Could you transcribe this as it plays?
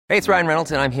Hey, it's Ryan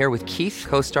Reynolds, and I'm here with Keith,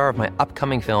 co-star of my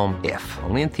upcoming film, If,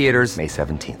 only in theaters May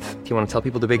 17th. Do you want to tell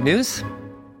people the big news?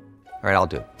 All right, I'll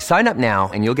do it. Sign up now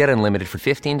and you'll get unlimited for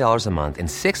 $15 a month and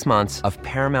 6 months of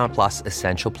Paramount Plus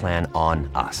Essential Plan on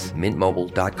us.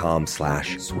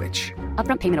 MintMobile.com/switch.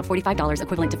 Upfront payment of $45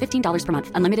 equivalent to $15 per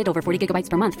month. Unlimited over 40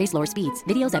 gigabytes per month. Face lower speeds.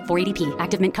 Videos at 480p.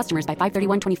 Active Mint customers by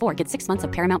 531.24 get 6 months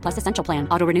of Paramount Plus Essential Plan.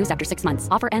 Auto renews after 6 months.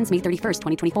 Offer ends May 31st,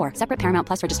 2024. Separate Paramount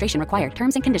Plus registration required.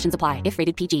 Terms and conditions apply if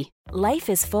rated PG. Life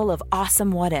is full of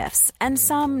awesome what-ifs and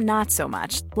some not so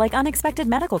much, like unexpected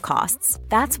medical costs.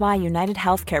 That's why United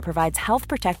Healthcare provides Health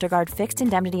Protector Guard fixed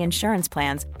indemnity insurance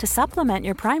plans to supplement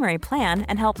your primary plan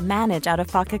and help manage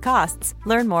out-of-pocket costs.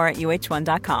 Learn more at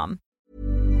uh1.com.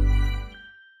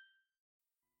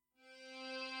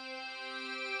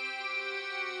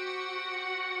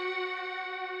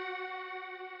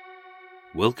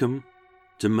 Welcome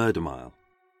to Murder Mile,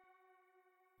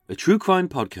 a true crime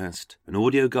podcast, an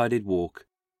audio-guided walk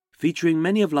featuring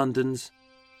many of London's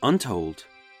untold,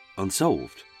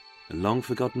 unsolved, and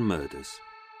long-forgotten murders,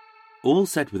 all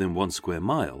set within 1 square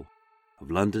mile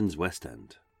of London's West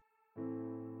End.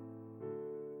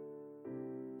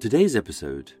 Today's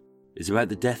episode is about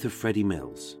the death of Freddie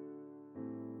Mills,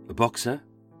 a boxer,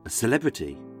 a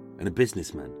celebrity, and a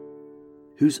businessman,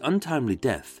 whose untimely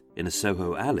death in a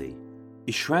Soho alley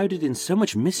is shrouded in so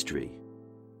much mystery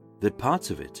that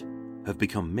parts of it have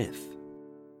become myth.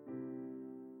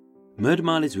 Murder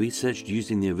Mile is researched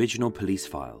using the original police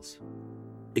files.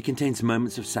 It contains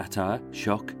moments of satire,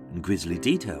 shock, and grisly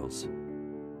details.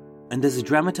 And as a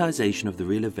dramatisation of the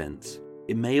real events,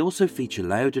 it may also feature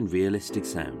loud and realistic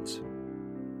sounds,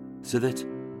 so that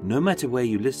no matter where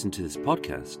you listen to this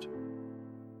podcast,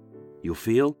 you'll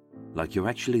feel like you're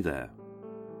actually there.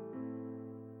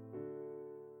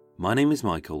 My name is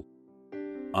Michael.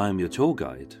 I am your tour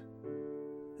guide,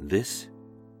 and this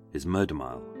is Murder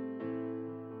Mile.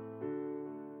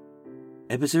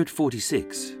 Episode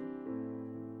 46,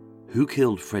 Who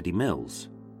Killed Freddie Mills?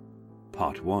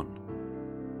 Part 1.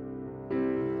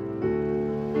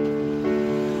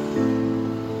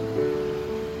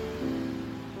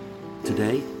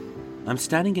 Today, I'm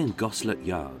standing in Goslet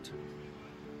Yard,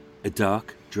 a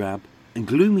dark, drab, and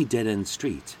gloomy dead-end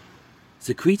street,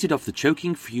 secreted off the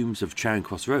choking fumes of Charing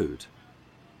Cross Road,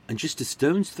 and just a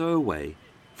stone's throw away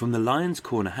from the Lion's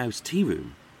Corner House tea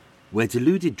room, where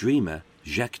deluded dreamer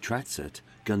Jacques Tratzert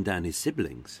gunned down his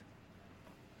siblings.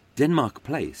 Denmark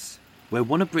Place, where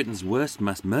one of Britain's worst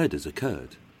mass murders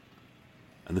occurred.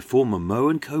 And the former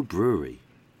Moe & Co brewery,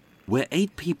 where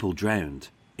 8 people drowned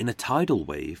in a tidal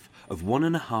wave of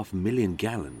 1.5 million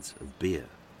gallons of beer.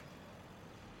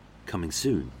 Coming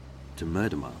soon to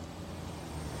Murder Mile.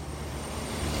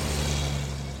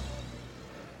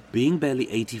 Being barely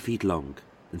 80 feet long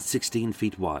and 16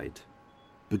 feet wide,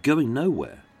 but going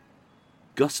nowhere,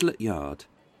 Goslet Yard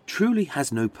truly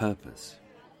has no purpose.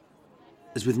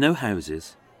 As with no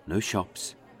houses, no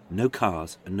shops, no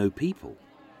cars, and no people,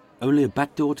 only a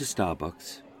back door to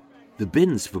Starbucks, the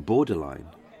bins for Borderline,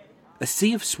 a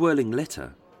sea of swirling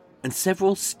litter, and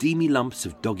several steamy lumps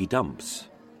of doggy dumps.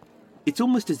 It's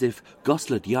almost as if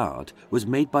Goslet Yard was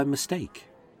made by mistake.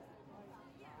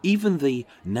 Even the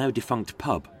now-defunct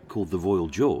pub called the Royal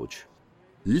George,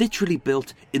 literally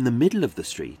built in the middle of the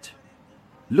street,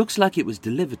 looks like it was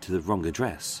delivered to the wrong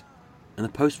address, and the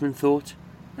postman thought,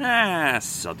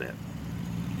 sod it.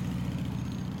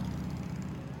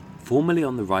 Formerly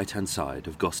on the right-hand side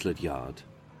of Goslet Yard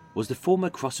was the former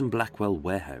Cross & Blackwell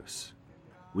warehouse,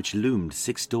 which loomed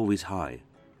 6 stories high,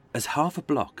 as half a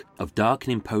block of dark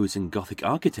and imposing Gothic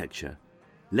architecture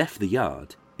left the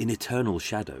yard in eternal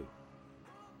shadow.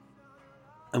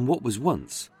 And what was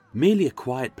once merely a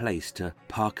quiet place to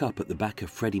park up at the back of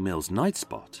Freddie Mills' night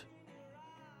spot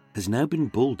has now been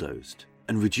bulldozed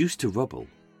and reduced to rubble,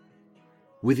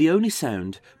 with the only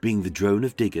sound being the drone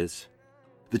of diggers,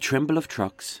 the tremble of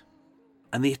trucks,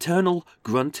 and the eternal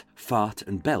grunt, fart,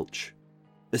 and belch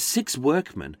as 6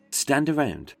 workmen stand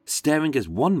around staring as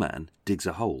one man digs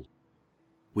a hole,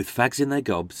 with fags in their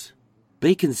gobs,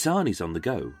 bacon sarnies on the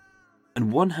go,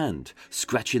 and one hand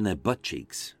scratching their butt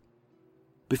cheeks,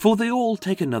 before they all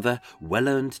take another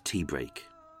well-earned tea break.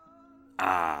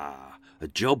 A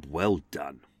job well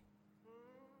done.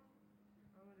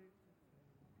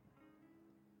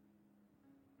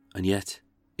 And yet,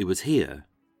 it was here,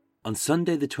 on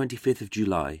Sunday the 25th of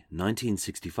July,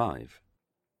 1965,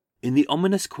 in the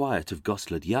ominous quiet of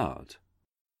Goslet Yard,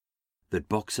 that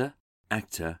boxer,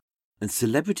 actor, and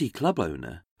celebrity club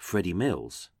owner Freddie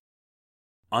Mills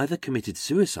either committed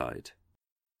suicide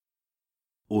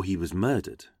or he was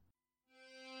murdered.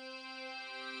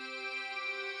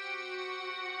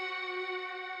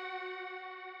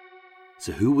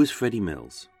 So who was Freddie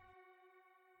Mills?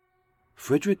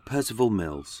 Frederick Percival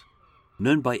Mills,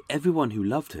 known by everyone who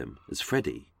loved him as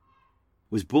Freddie,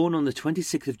 was born on the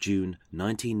 26th of June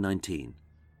 1919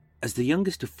 as the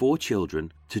youngest of 4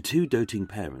 children to 2 doting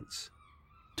parents,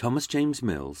 Thomas James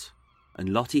Mills and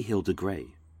Lottie Hilda Gray.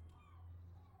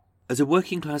 As a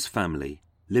working-class family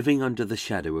living under the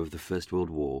shadow of the First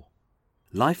World War,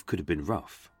 life could have been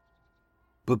rough.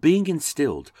 But being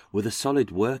instilled with a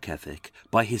solid work ethic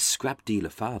by his scrap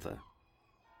dealer father,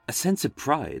 a sense of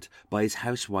pride by his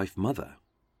housewife mother,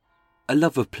 a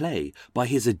love of play by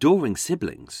his adoring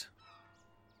siblings,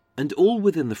 and all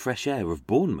within the fresh air of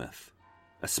Bournemouth,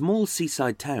 a small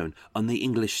seaside town on the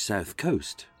English south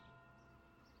coast,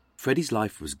 Freddie's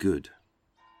life was good.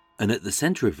 And at the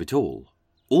centre of it all,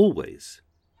 always,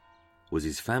 was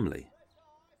his family.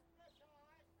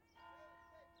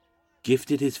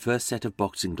 Gifted his first set of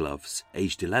boxing gloves,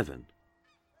 aged 11,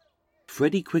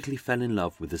 Freddie quickly fell in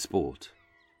love with the sport.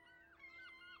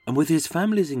 And with his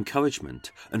family's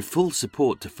encouragement and full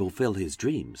support to fulfil his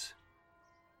dreams,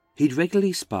 he'd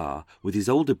regularly spar with his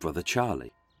older brother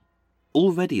Charlie,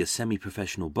 already a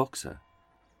semi-professional boxer.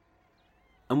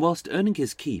 And whilst earning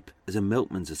his keep as a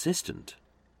milkman's assistant,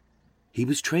 he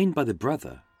was trained by the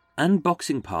brother and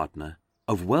boxing partner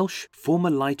of Welsh former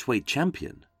lightweight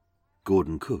champion,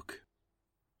 Gordon Cook.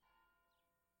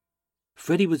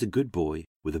 Freddie was a good boy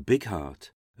with a big heart,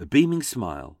 a beaming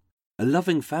smile, a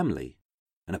loving family,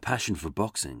 and a passion for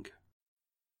boxing.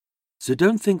 So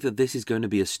don't think that this is going to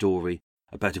be a story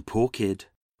about a poor kid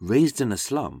raised in a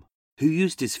slum who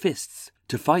used his fists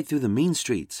to fight through the mean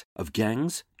streets of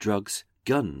gangs, drugs,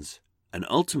 guns, and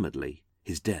ultimately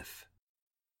his death.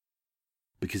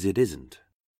 Because it isn't.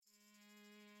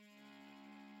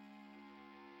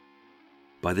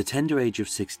 By the tender age of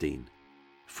 16,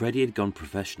 Freddie had gone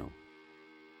professional.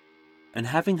 And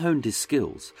having honed his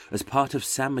skills as part of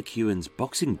Sam McEwen's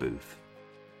boxing booth,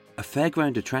 a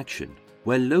fairground attraction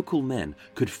where local men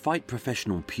could fight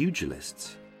professional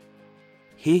pugilists,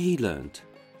 here he learned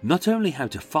not only how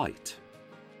to fight,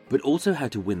 but also how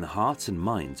to win the hearts and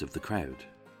minds of the crowd.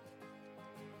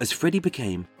 As Freddie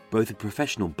became both a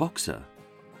professional boxer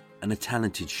and a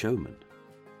talented showman.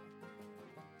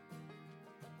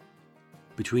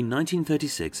 Between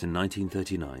 1936 and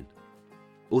 1939,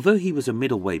 although he was a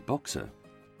middleweight boxer,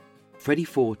 Freddie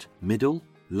fought middle,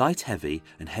 light heavy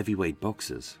and heavyweight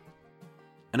boxers.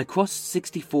 And across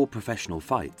 64 professional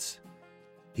fights,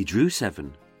 he drew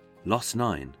 7, lost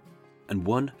 9, and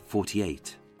won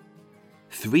 48.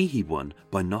 3 he won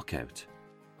by knockout.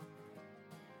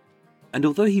 And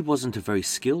although he wasn't a very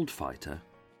skilled fighter,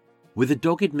 with a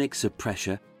dogged mix of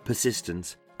pressure,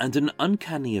 persistence, and an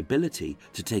uncanny ability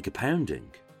to take a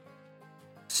pounding,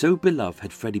 so beloved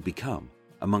had Freddie become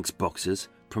amongst boxers,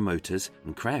 promoters,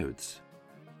 and crowds,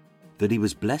 that he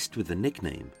was blessed with the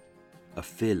nickname of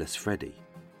Fearless Freddie.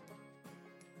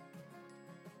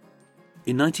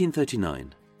 In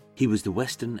 1939, he was the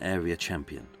Western Area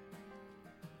Champion.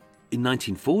 In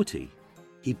 1940,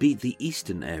 he beat the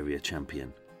Eastern Area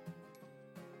Champion.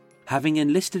 Having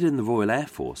enlisted in the Royal Air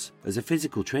Force as a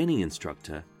physical training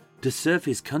instructor to serve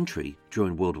his country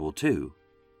during World War II,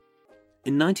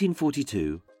 in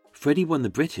 1942, Freddie won the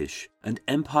British and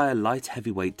Empire light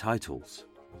heavyweight titles,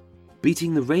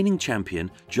 beating the reigning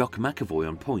champion Jock McAvoy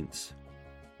on points,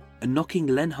 and knocking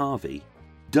Len Harvey,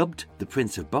 dubbed the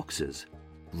Prince of Boxers,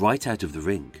 right out of the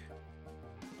ring.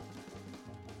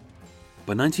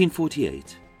 By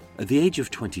 1948, at the age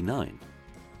of 29,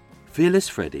 Fearless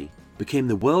Freddie became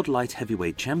the world light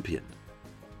heavyweight champion,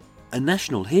 a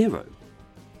national hero,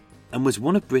 and was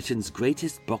one of Britain's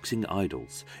greatest boxing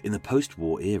idols in the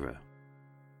post-war era.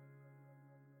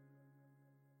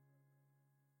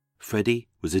 Freddie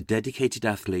was a dedicated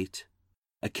athlete,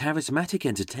 a charismatic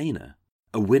entertainer,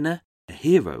 a winner, a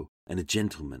hero, and a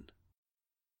gentleman.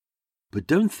 But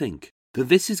don't think that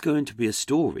this is going to be a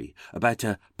story about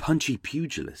a punchy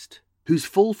pugilist whose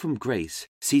fall from grace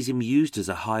sees him used as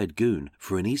a hired goon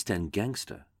for an East End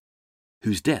gangster,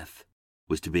 whose death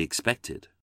was to be expected.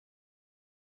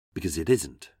 Because it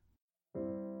isn't.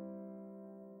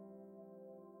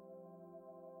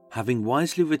 Having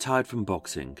wisely retired from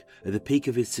boxing at the peak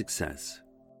of his success,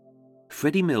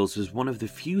 Freddie Mills was one of the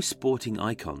few sporting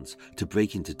icons to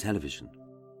break into television.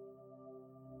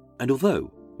 And although,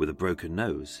 with a broken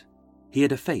nose, he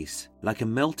had a face like a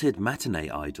melted matinee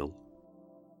idol,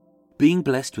 being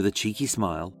blessed with a cheeky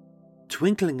smile,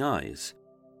 twinkling eyes,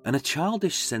 and a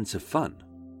childish sense of fun,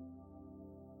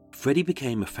 Freddie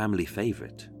became a family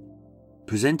favourite,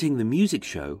 presenting the music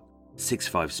show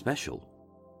 6-5 Special,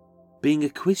 being a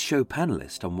quiz show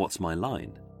panellist on What's My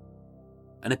Line,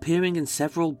 and appearing in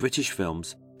several British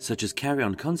films such as Carry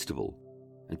On Constable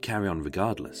and Carry On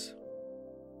Regardless.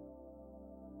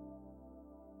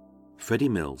 Freddie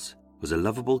Mills was a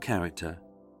lovable character,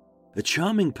 a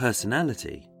charming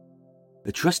personality,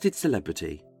 a trusted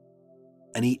celebrity,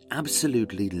 and he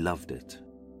absolutely loved it.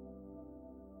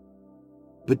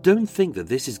 But don't think that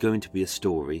this is going to be a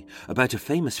story about a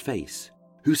famous face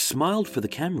who smiled for the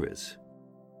cameras,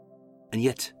 and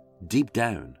yet, deep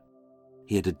down,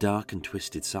 he had a dark and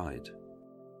twisted side.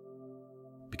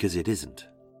 Because it isn't.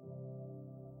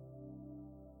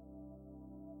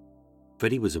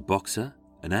 Freddie was a boxer,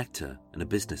 an actor, and a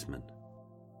businessman.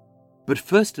 But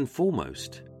first and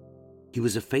foremost, he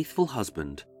was a faithful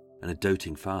husband and a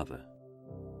doting father.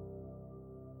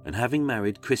 And having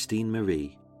married Christine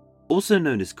Marie, also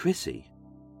known as Chrissy,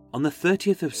 on the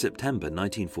 30th of September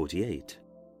 1948,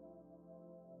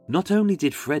 not only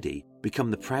did Freddie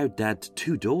become the proud dad to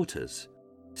two daughters,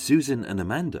 Susan and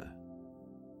Amanda,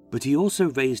 but he also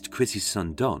raised Chrissy's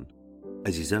son Don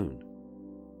as his own,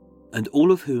 and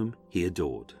all of whom he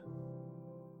adored.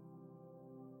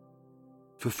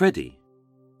 For Freddie,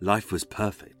 life was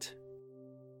perfect,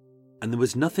 and there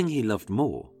was nothing he loved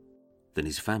more than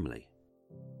his family.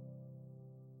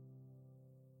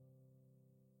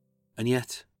 And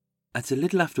yet, at a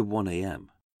little after 1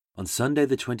 a.m, on Sunday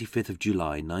the 25th of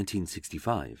July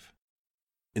 1965,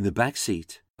 in the back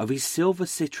seat of his silver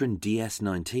Citroën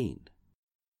DS19,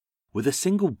 with a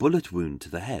single bullet wound to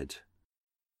the head,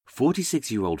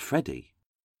 46-year-old Freddie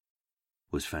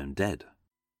was found dead.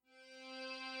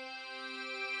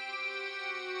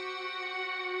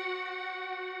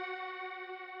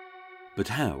 But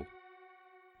how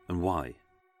and why?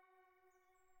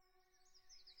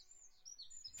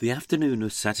 The afternoon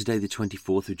of Saturday the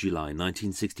 24th of July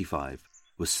 1965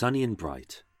 was sunny and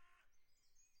bright.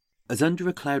 As under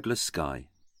a cloudless sky,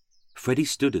 Freddie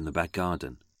stood in the back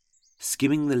garden,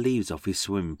 skimming the leaves off his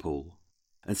swimming pool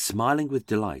and smiling with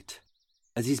delight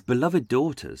as his beloved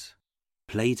daughters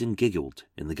played and giggled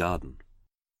in the garden.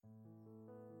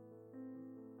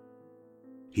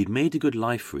 He'd made a good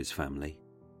life for his family.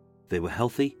 They were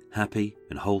healthy, happy,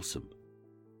 and wholesome,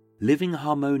 living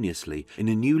harmoniously in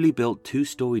a newly built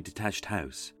 2-story detached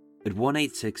house at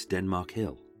 186 Denmark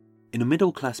Hill, in a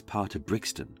middle-class part of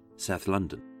Brixton, South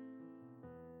London.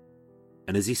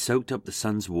 And as he soaked up the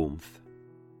sun's warmth,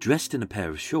 dressed in a pair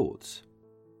of shorts,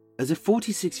 as a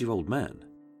 46-year-old man,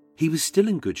 he was still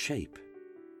in good shape.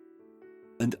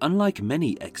 And unlike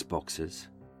many ex-boxers,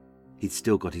 he'd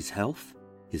still got his health,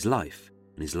 his life,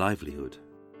 and his livelihood.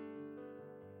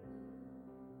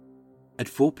 At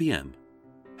 4 p.m,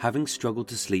 having struggled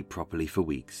to sleep properly for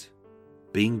weeks,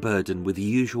 being burdened with the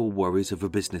usual worries of a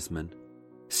businessman,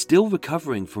 still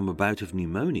recovering from a bout of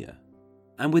pneumonia,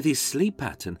 and with his sleep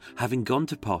pattern having gone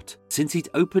to pot since he'd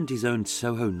opened his own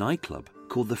Soho nightclub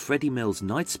called the Freddie Mills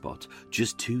Night Spot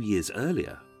just 2 years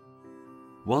earlier.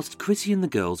 Whilst Chrissy and the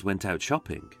girls went out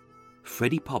shopping,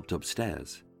 Freddie popped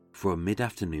upstairs for a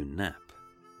mid-afternoon nap.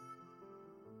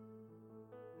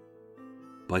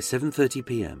 By 7:30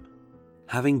 p.m,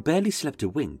 having barely slept a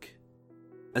wink,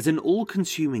 as an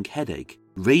all-consuming headache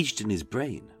raged in his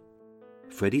brain,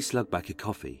 Freddie slugged back a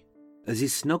coffee as he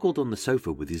snuggled on the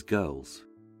sofa with his girls,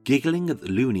 giggling at the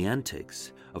loony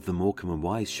antics of the Morecambe and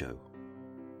Wise show.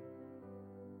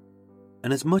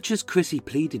 And as much as Chrissy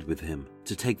pleaded with him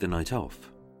to take the night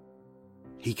off,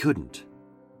 he couldn't,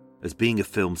 as being a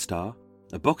film star,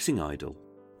 a boxing idol,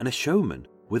 and a showman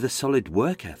with a solid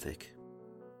work ethic,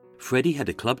 Freddie had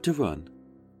a club to run,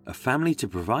 a family to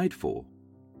provide for,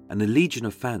 and a legion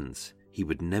of fans he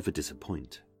would never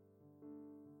disappoint.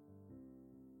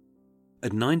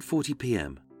 At 9:40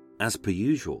 p.m, as per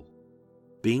usual,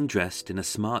 being dressed in a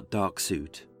smart dark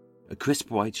suit, a crisp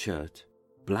white shirt,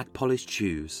 black polished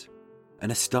shoes,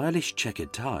 and a stylish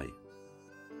checkered tie,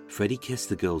 Freddie kissed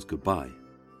the girls goodbye,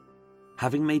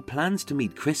 having made plans to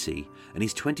meet Chrissy and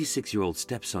his 26-year-old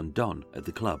stepson Don at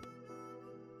the club,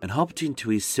 and hopped into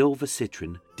his silver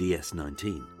Citroën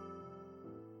DS19.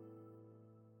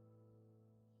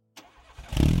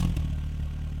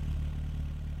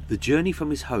 The journey from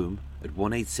his home at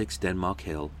 186 Denmark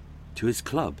Hill to his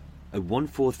club at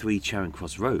 143 Charing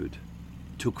Cross Road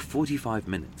took 45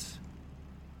 minutes,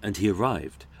 and he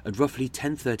arrived at roughly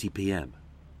 10:30 p.m,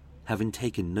 having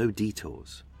taken no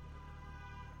detours.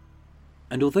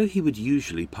 And although he would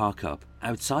usually park up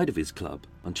outside of his club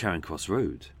on Charing Cross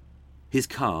Road, his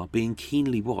car being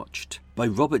keenly watched by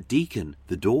Robert Deacon,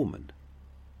 the doorman,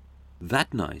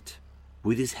 that night,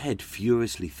 with his head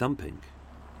furiously thumping,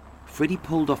 Freddie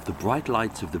pulled off the bright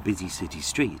lights of the busy city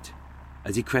street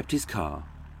as he crept his car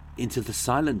into the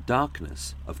silent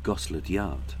darkness of Goslet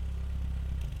Yard.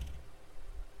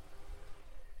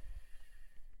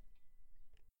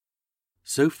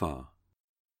 So far,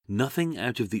 nothing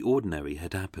out of the ordinary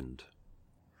had happened.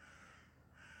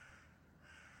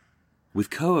 With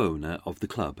co-owner of the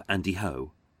club, Andy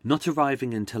Ho, not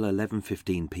arriving until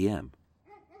 11:15 p.m,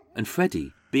 and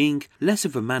Freddie being less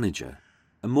of a manager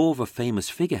and more of a famous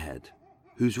figurehead,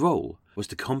 whose role was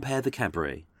to compare the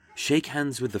cabaret, shake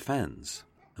hands with the fans,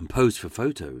 and pose for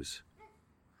photos,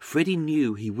 Freddie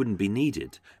knew he wouldn't be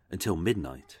needed until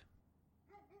midnight.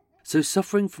 So,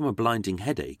 suffering from a blinding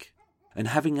headache, and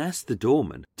having asked the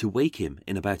doorman to wake him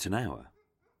in about an hour,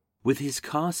 with his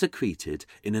car secreted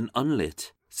in an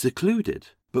unlit, secluded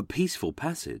but peaceful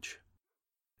passage,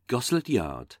 Goslet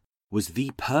Yard was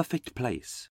the perfect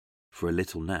place for a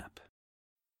little nap.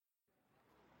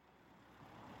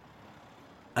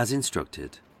 As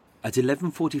instructed, at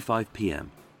 11:45 p.m,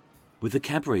 with the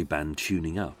cabaret band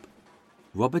tuning up,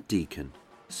 Robert Deacon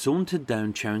sauntered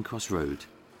down Charing Cross Road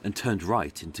and turned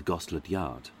right into Goslet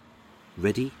Yard,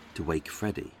 ready to wake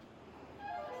Freddie.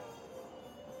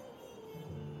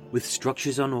 With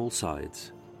structures on all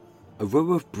sides, a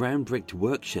row of brown-bricked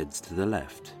work sheds to the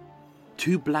left,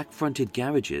 2 black-fronted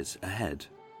garages ahead,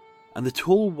 and the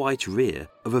tall white rear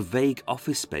of a vague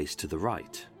office space to the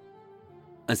right.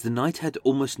 As the night had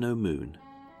almost no moon,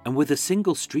 and with a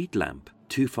single street lamp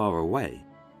too far away,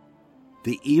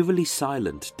 the eerily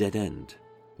silent dead end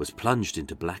was plunged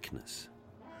into blackness.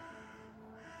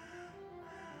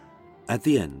 At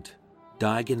the end,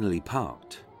 diagonally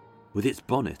parked, with its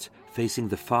bonnet facing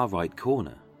the far right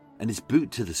corner and its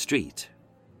boot to the street,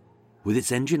 with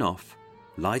its engine off,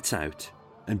 lights out,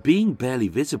 and being barely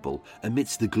visible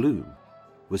amidst the gloom,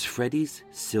 was Freddie's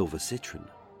silver Citroën.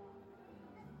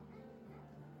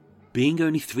 Being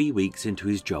only 3 weeks into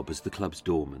his job as the club's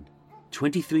doorman,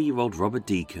 23-year-old Robert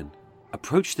Deacon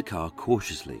approached the car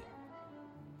cautiously,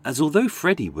 as although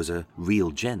Freddie was a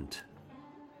real gent,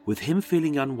 with him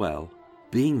feeling unwell,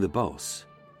 being the boss,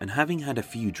 and having had a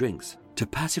few drinks to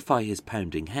pacify his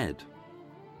pounding head,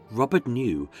 Robert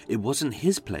knew it wasn't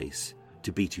his place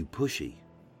to be too pushy.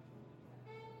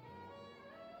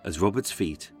 As Robert's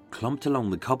feet clumped along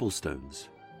the cobblestones,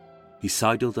 he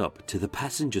sidled up to the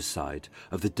passenger side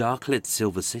of the dark-lit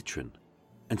silver Citroën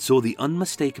and saw the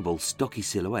unmistakable stocky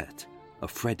silhouette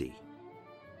of Freddie,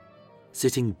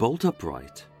 sitting bolt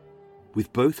upright,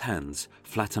 with both hands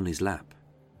flat on his lap,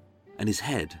 and his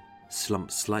head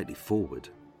slumped slightly forward.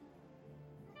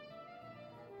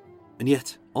 And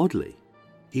yet, oddly,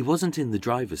 he wasn't in the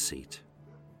driver's seat,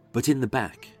 but in the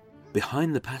back,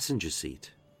 behind the passenger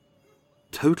seat,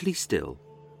 totally still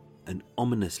and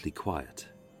ominously quiet.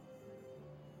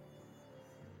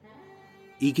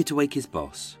 Eager to wake his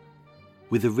boss,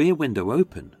 with the rear window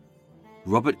open,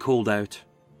 Robert called out,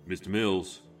 "Mr.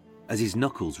 Mills," as his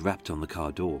knuckles rapped on the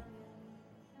car door.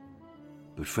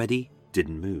 But Freddie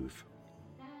didn't move.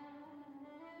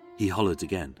 He hollered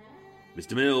again,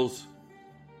 "Mr. Mills,"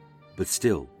 but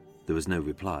still there was no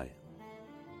reply.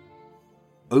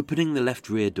 Opening the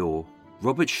left rear door,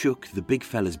 Robert shook the big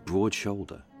fella's broad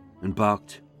shoulder and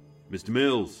barked, "Mr.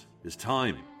 Mills, it's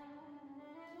time."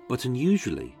 But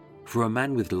unusually, for a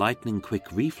man with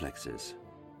lightning-quick reflexes,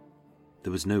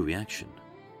 there was no reaction.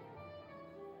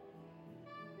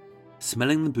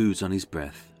 Smelling the booze on his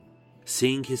breath,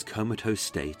 seeing his comatose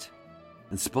state,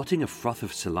 and spotting a froth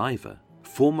of saliva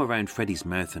form around Freddie's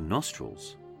mouth and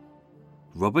nostrils,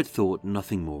 Robert thought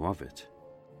nothing more of it,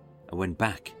 and went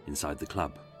back inside the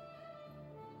club.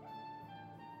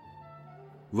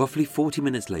 Roughly 40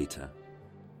 minutes later,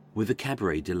 with the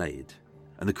cabaret delayed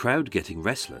and the crowd getting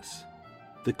restless,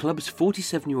 the club's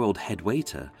 47-year-old head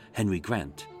waiter, Henry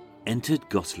Grant, entered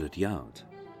Goslet Yard.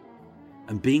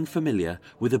 And being familiar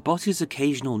with the boss's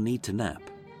occasional need to nap,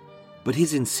 but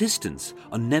his insistence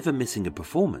on never missing a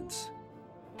performance,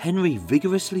 Henry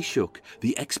vigorously shook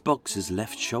the ex-boxer's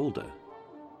left shoulder,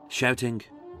 shouting,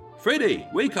 "Freddie,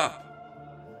 wake up!"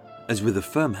 As with a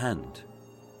firm hand,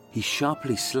 he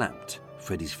sharply slapped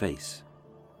Freddie's face.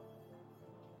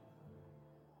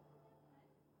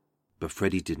 But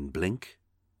Freddie didn't blink,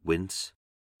 wince,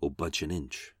 or budge an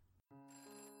inch.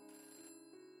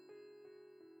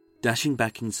 Dashing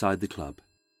back inside the club,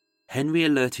 Henry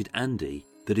alerted Andy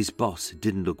that his boss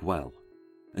didn't look well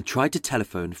and tried to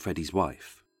telephone Freddie's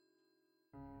wife.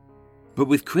 But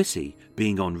with Chrissy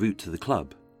being en route to the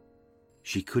club,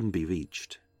 she couldn't be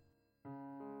reached.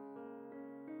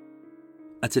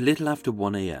 At a little after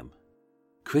 1 a.m,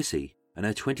 Chrissy and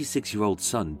her 26-year-old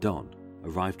son Don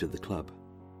arrived at the club.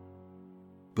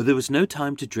 But there was no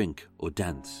time to drink or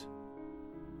dance,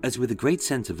 as with a great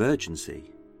sense of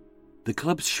urgency, the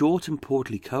club's short and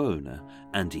portly co-owner,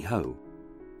 Andy Ho,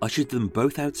 ushered them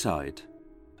both outside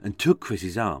and took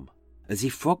Chrissy's arm as he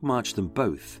frog-marched them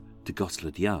both to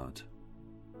Goslet Yard.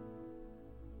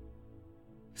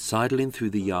 sidling through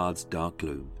the yard's dark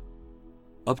gloom,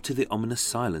 up to the ominous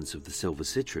silence of the Silver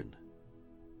Citron.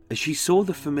 As she saw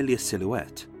the familiar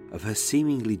silhouette of her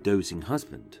seemingly dozing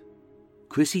husband,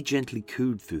 Chrissy gently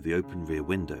cooed through the open rear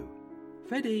window,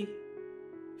 "Freddie!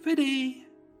 Freddie!"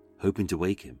 hoping to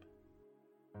wake him.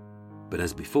 But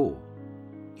as before,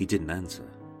 he didn't answer.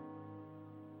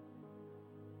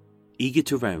 Eager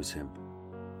to rouse him,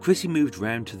 Chrissy moved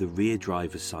round to the rear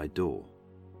driver's side door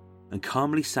and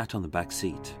calmly sat on the back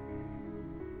seat.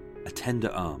 A tender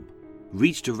arm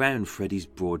reached around Freddie's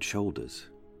broad shoulders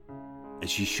as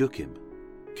she shook him,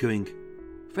 cooing,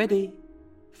 "Freddie!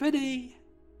 Freddie!"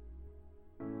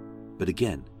 But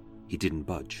again, he didn't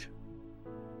budge.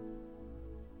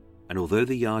 And although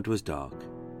the yard was dark,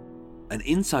 and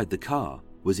inside the car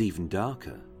was even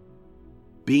darker,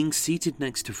 being seated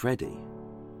next to Freddie,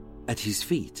 at his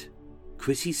feet,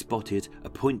 Chrissy spotted a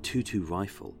 .22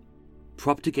 rifle,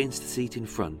 propped against the seat in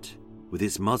front, with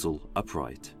its muzzle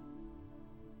upright.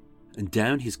 And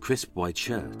down his crisp white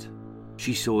shirt,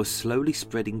 she saw a slowly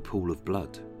spreading pool of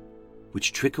blood,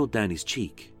 which trickled down his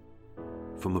cheek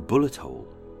from a bullet hole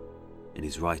in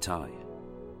his right eye.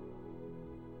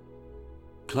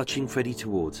 Clutching Freddie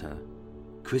towards her,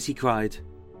 Chrissy cried,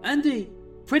 "Andy!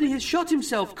 Freddie has shot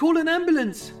himself! Call an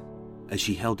ambulance!" as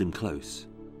she held him close,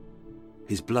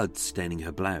 his blood staining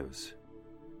her blouse.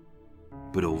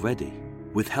 But already,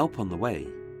 with help on the way,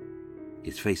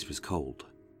 his face was cold.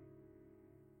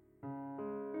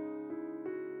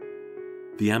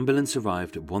 The ambulance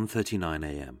arrived at 1:39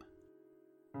 a.m.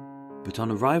 But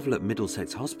on arrival at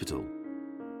Middlesex Hospital,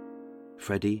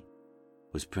 Freddie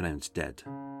was pronounced dead.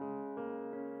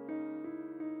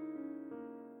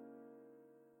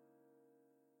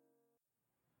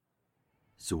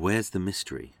 So where's the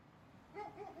mystery?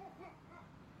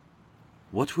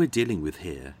 What we're dealing with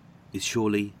here is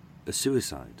surely a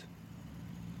suicide.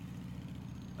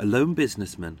 A lone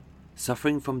businessman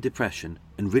suffering from depression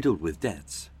and riddled with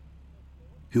debts,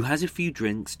 who has a few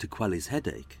drinks to quell his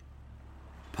headache,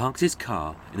 parks his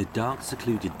car in a dark,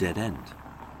 secluded dead end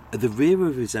at the rear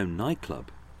of his own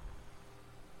nightclub,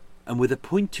 and with a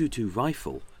 .22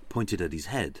 rifle pointed at his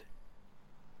head,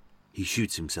 he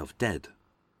shoots himself dead.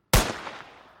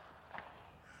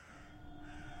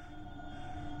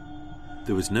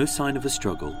 There was no sign of a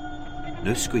struggle,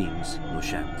 no screams nor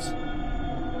shouts.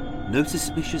 No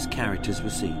suspicious characters were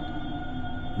seen.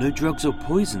 No drugs or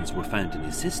poisons were found in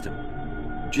his system,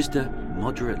 just a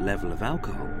moderate level of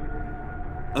alcohol.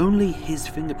 Only his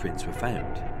fingerprints were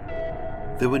found.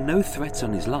 There were no threats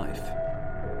on his life,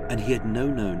 and he had no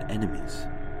known enemies.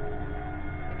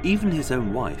 Even his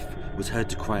own wife was heard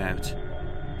to cry out,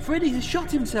 "Freddie has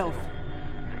shot himself!"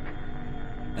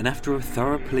 And after a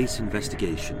thorough police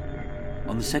investigation,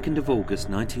 on the 2nd of August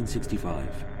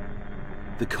 1965,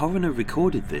 the coroner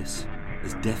recorded this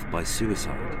as death by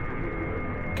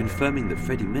suicide, confirming that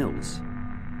Freddie Mills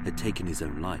had taken his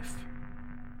own life.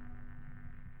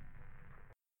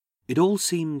 It all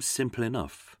seems simple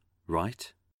enough,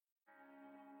 right?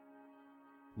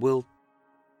 Well,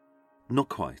 not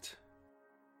quite.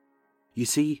 You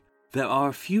see, there are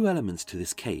a few elements to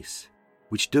this case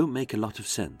which don't make a lot of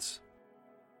sense.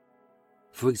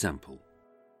 For example,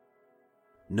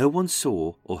 no one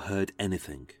saw or heard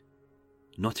anything,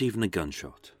 not even a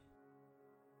gunshot.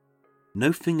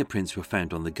 No fingerprints were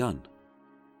found on the gun,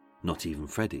 not even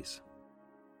Freddie's.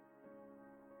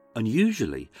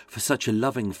 Unusually, for such a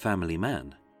loving family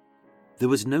man, there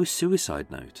was no suicide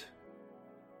note.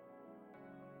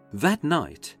 That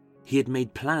night, he had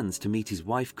made plans to meet his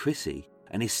wife Chrissy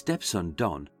and his stepson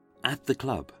Don at the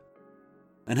club,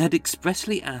 and had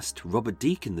expressly asked Robert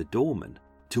Deacon, the doorman,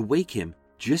 to wake him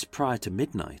just prior to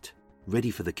midnight,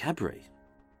 ready for the cabaret.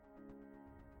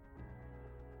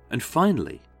 And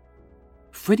finally,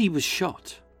 Freddie was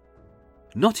shot,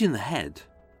 not in the head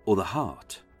or the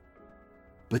heart,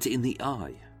 but in the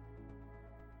eye,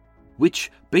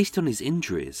 which, based on his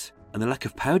injuries and the lack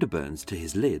of powder burns to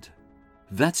his lid,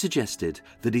 that suggested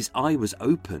that his eye was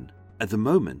open at the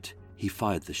moment he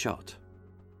fired the shot.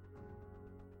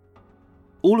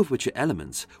 All of which are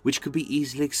elements which could be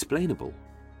easily explainable.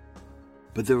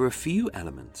 But there are a few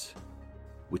elements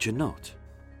which are not.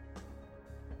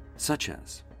 Such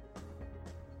as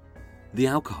the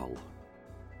alcohol.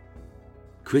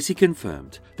 Chrissy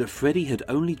confirmed that Freddie had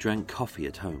only drank coffee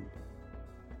at home.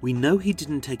 We know he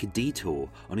didn't take a detour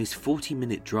on his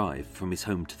 40-minute drive from his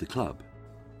home to the club.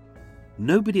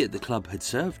 Nobody at the club had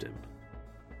served him.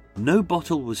 No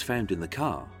bottle was found in the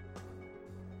car.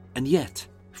 And yet,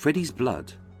 Freddie's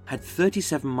blood had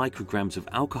 37 micrograms of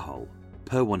alcohol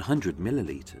per 100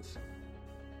 milliliters.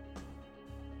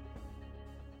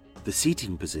 The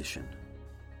seating position.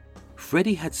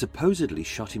 Freddie had supposedly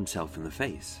shot himself in the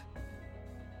face.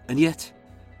 And yet,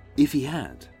 if he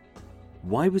had,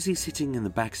 why was he sitting in the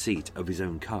back seat of his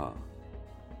own car?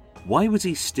 Why was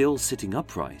he still sitting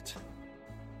upright?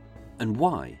 And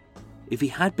why, if he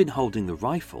had been holding the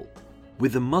rifle,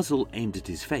 with the muzzle aimed at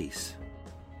his face,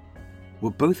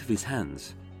 were both of his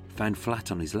hands found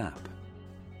flat on his lap?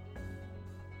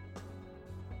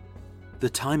 The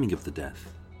timing of the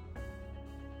death.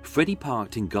 Freddie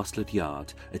parked in Goslet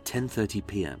Yard at 10:30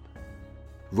 p.m.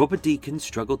 Robert Deacon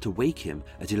struggled to wake him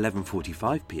at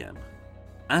 11:45 p.m,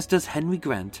 as does Henry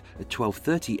Grant at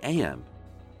 12:30 a.m,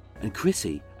 and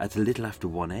Chrissy at a little after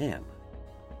 1 a.m.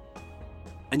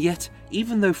 And yet,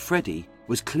 even though Freddie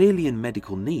was clearly in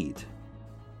medical need,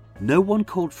 no one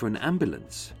called for an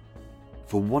ambulance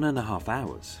for 1.5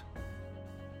 hours.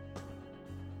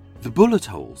 The bullet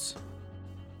holes.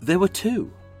 There were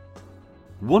 2.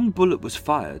 One bullet was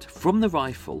fired from the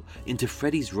rifle into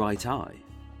Freddie's right eye,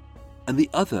 and the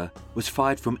other was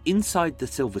fired from inside the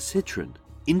silver Citroen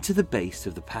into the base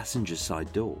of the passenger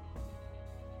side door.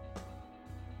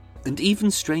 And even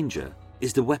stranger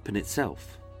is the weapon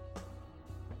itself.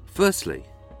 Firstly,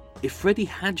 if Freddie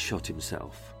had shot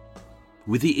himself,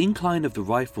 with the incline of the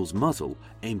rifle's muzzle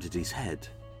aimed at his head,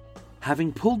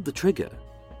 having pulled the trigger,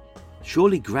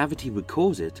 surely gravity would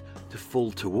cause it to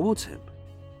fall towards him.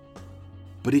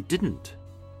 But it didn't.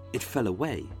 It fell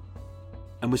away,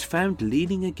 and was found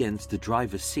leaning against the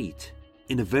driver's seat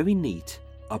in a very neat,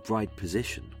 upright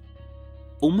position,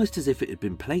 almost as if it had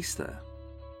been placed there.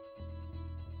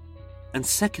 And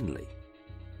secondly,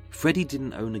 Freddie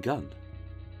didn't own a gun.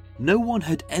 No one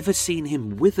had ever seen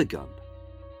him with a gun.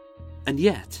 And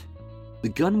yet, the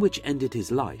gun which ended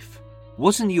his life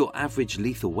wasn't your average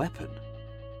lethal weapon.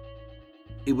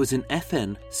 It was an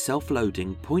FN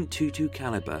self-loading .22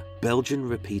 caliber Belgian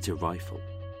repeater rifle.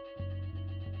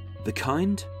 The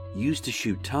kind used to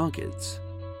shoot targets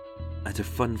at a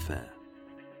fun fair.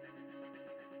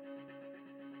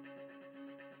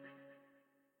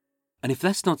 And if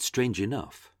that's not strange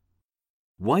enough,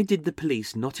 why did the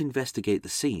police not investigate the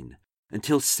scene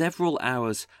until several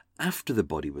hours after the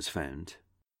body was found?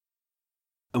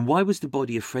 And why was the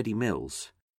body of Freddie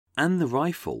Mills and the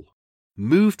rifle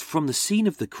moved from the scene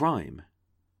of the crime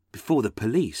before the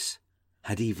police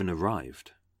had even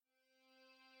arrived?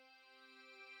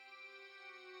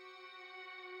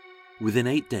 Within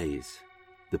 8 days,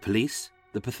 the police,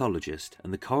 the pathologist,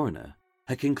 and the coroner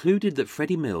had concluded that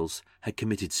Freddie Mills had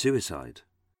committed suicide,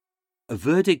 a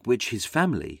verdict which his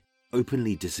family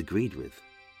openly disagreed with,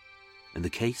 and the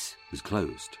case was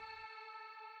closed.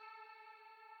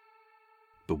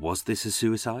 But was this a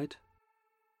suicide,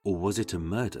 or was it a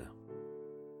murder?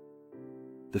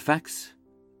 The facts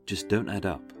just don't add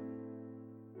up.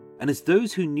 And as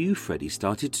those who knew Freddie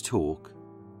started to talk,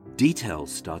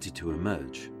 details started to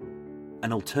emerge,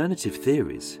 and alternative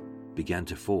theories began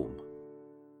to form.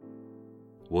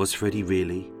 Was Freddie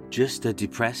really just a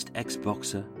depressed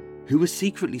ex-boxer who was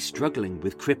secretly struggling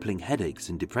with crippling headaches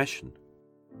and depression?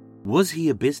 Was he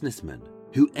a businessman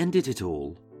who ended it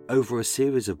all over a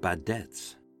series of bad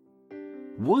debts?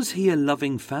 Was he a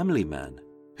loving family man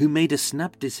who made a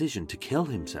snap decision to kill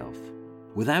himself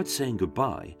without saying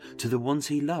goodbye to the ones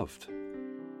he loved?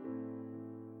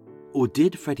 Or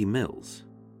did Freddie Mills,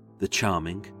 the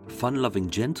charming,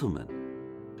 fun-loving gentleman,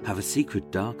 have a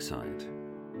secret dark side?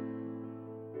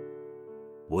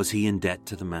 Was he in debt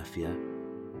to the mafia?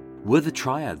 Were the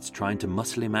triads trying to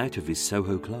muscle him out of his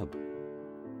Soho club?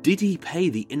 Did he pay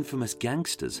the infamous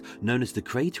gangsters known as the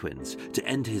Kray twins to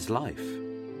end his life?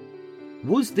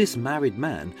 Was this married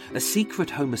man a secret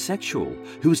homosexual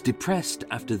who was depressed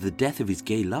after the death of his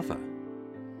gay lover?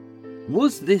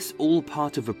 Was this all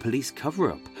part of a police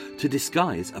cover-up to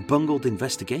disguise a bungled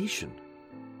investigation?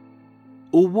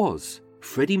 Or was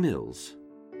Freddie Mills,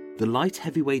 the light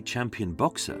heavyweight champion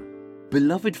boxer,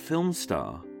 beloved film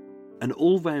star, an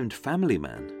all-round family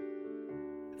man,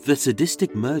 the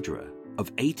sadistic murderer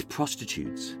of 8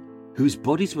 prostitutes whose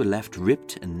bodies were left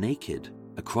ripped and naked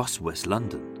across West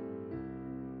London?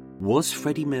 Was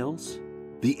Freddie Mills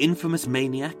the infamous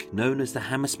maniac known as the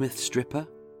Hammersmith Stripper?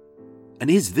 And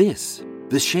is this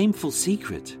the shameful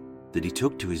secret that he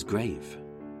took to his grave?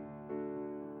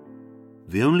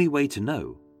 The only way to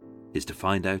know is to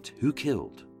find out who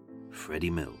killed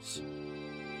Freddie Mills.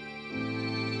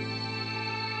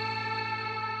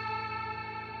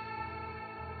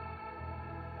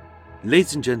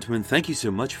 Ladies and gentlemen, thank you so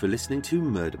much for listening to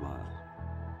Murder Mile.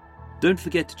 Don't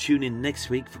forget to tune in next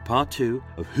week for part 2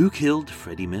 of Who Killed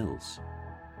Freddie Mills.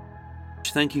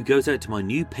 Thank you goes out to my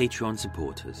new Patreon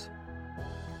supporters,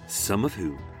 some of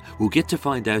whom will get to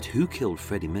find out who killed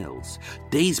Freddie Mills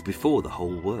days before the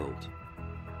whole world.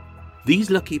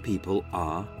 These lucky people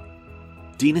are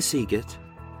Dina Seagate,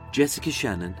 Jessica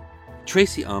Shannon,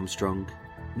 Tracy Armstrong,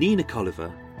 Nina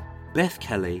Colliver, Beth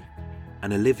Kelly,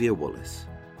 and Olivia Wallace.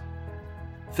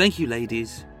 Thank you,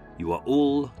 ladies. You are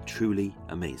all truly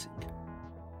amazing.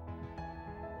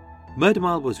 Murder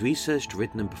Mile was researched,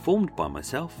 written and performed by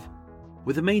myself,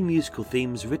 with the main musical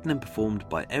themes written and performed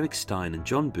by Eric Stein and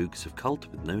John Books of Cult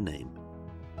with No Name.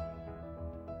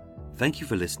 Thank you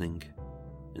for listening,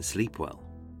 and sleep well.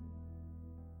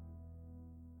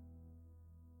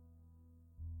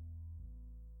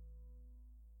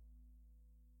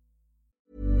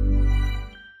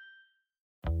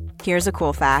 Here's a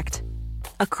cool fact.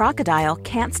 A crocodile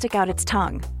can't stick out its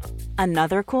tongue.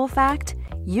 Another cool fact,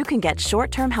 you can get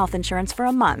short-term health insurance for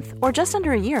a month or just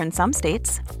under a year in some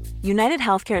states. United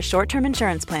Healthcare short-term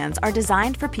insurance plans are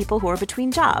designed for people who are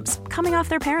between jobs, coming off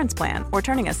their parents' plan, or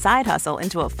turning a side hustle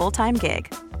into a full-time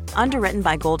gig. Underwritten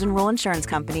by Golden Rule Insurance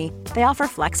Company, they offer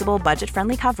flexible,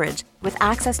 budget-friendly coverage with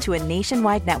access to a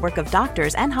nationwide network of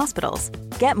doctors and hospitals.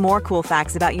 Get more cool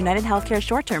facts about United Healthcare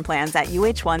short-term plans at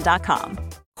uh1.com.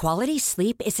 Quality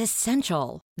sleep is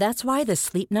essential. That's why the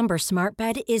Sleep Number Smart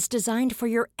Bed is designed for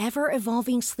your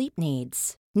ever-evolving sleep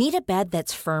needs. Need a bed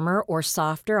that's firmer or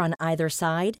softer on either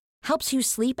side? Helps you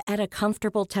sleep at a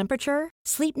comfortable temperature?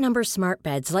 Sleep Number Smart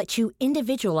Beds let you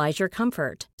individualize your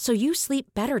comfort, so you sleep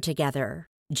better together.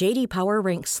 J.D. Power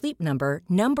ranks Sleep Number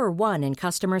number 1 in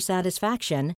customer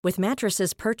satisfaction with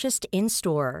mattresses purchased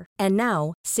in-store. And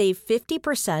now, save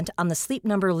 50% on the Sleep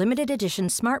Number Limited Edition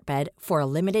Smart Bed for a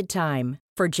limited time.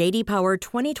 For J.D. Power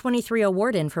 2023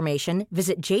 award information,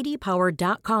 visit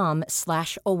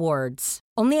jdpower.com/awards.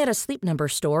 Only at a Sleep Number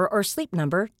store or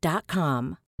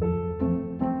sleepnumber.com.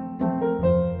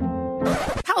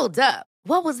 Hold up.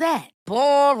 What was that?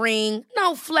 Boring.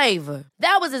 No flavor.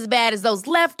 That was as bad as those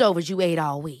leftovers you ate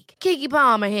all week. Keke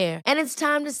Palmer here, and it's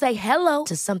time to say hello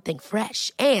to something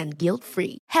fresh and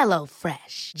guilt-free. Hello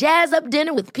Fresh. Jazz up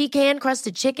dinner with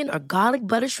pecan-crusted chicken or garlic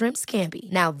butter shrimp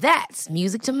scampi. Now that's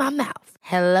music to my mouth.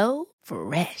 Hello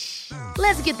Fresh.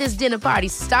 Let's get this dinner party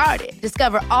started.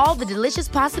 Discover all the delicious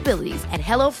possibilities at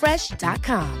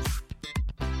hellofresh.com.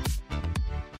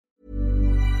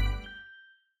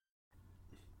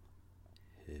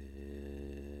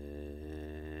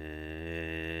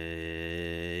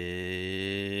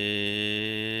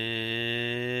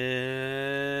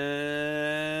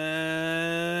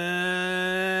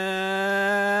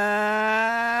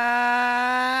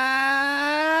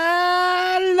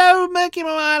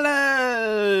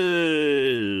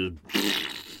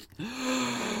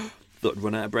 Thought I'd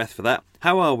run out of breath for that.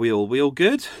 How are we all? We all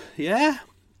good? Yeah?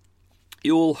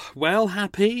 You all well?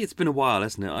 Happy? It's been a while,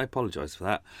 hasn't it? I apologise for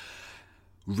that.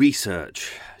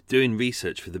 Doing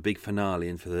research for the big finale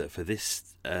and for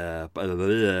this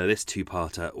this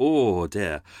two-parter. Oh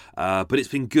dear. But it's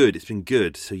been good. It's been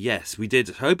good. So yes, we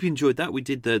did. I hope you enjoyed that. We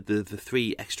did the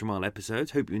 3 Extra Mile episodes.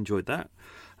 Hope you enjoyed that.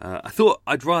 I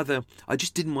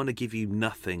just didn't want to give you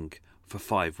nothing for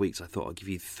 5 weeks. I thought I'd give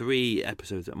you 3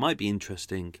 episodes that might be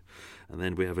interesting, and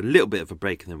then we have a little bit of a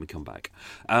break, and then we come back.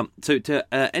 So to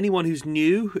anyone who's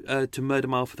new to Murder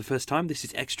Mile for the first time, this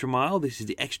is Extra Mile. This is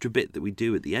the extra bit that we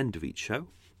do at the end of each show,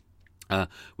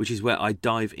 which is where I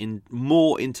dive in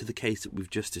more into the case that we've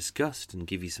just discussed and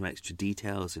give you some extra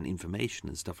details and information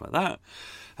and stuff like that.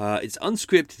 It's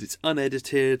unscripted, it's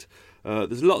unedited.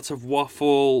 There's lots of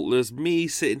waffle. There's me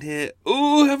sitting here,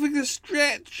 having a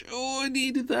stretch. I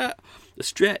needed that. A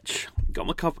stretch. Got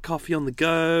my cup of coffee on the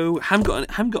go. Haven't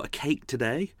got a cake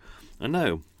today. I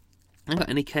know. I haven't got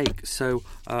any cake. So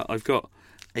I've got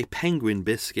a penguin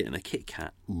biscuit and a Kit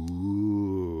Kat.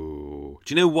 Ooh.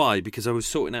 Do you know why? Because I was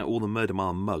sorting out all the Murder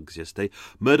Mile mugs yesterday.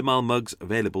 Murder Mile mugs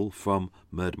available from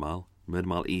Murder Mile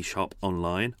eShop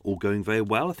online, all going very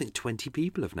well. I think 20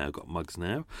 people have now got mugs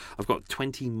now. I've got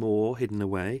 20 more hidden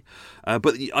away.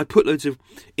 But I put loads of,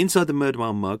 inside the Murder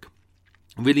Mile mug,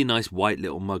 a really nice white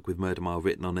little mug with Murder Mile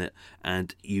written on it,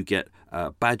 and you get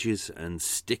badges and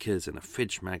stickers and a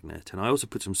fridge magnet. And I also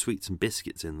put some sweets and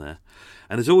biscuits in there.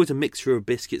 And there's always a mixture of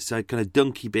biscuits, so kind of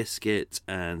donkey biscuits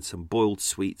and some boiled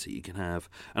sweets that you can have.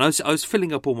 And I was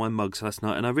filling up all my mugs last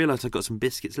night, and I realised I've got some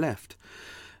biscuits left.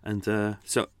 And so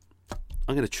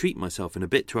I'm going to treat myself in a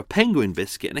bit to a penguin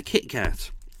biscuit and a Kit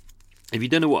Kat. If you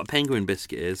don't know what a penguin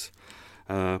biscuit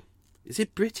is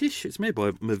it British? It's made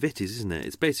by McVitie's, isn't it?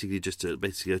 It's basically just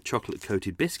a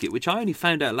chocolate-coated biscuit, which I only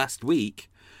found out last week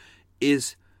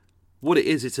is what it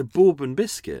is. It's a bourbon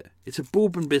biscuit. It's a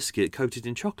bourbon biscuit coated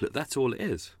in chocolate. That's all it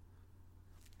is.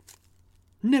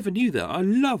 Never knew that. I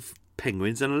love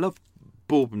penguins and I love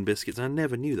bourbon biscuits. I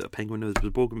never knew that a penguin nose was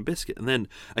a bourbon biscuit. And then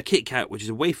a Kit Kat, which is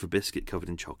a wafer biscuit covered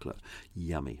in chocolate.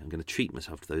 Yummy. I'm going to treat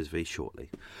myself to those very shortly.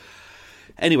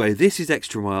 Anyway, this is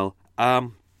Extra Mile.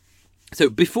 So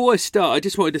before I start, I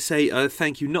just wanted to say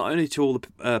thank you not only to all the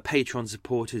Patreon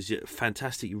supporters. You're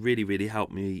fantastic. You really, really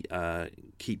helped me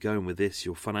keep going with this.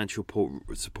 Your financial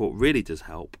support really does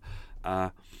help.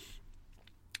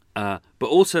 But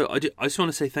also, I just want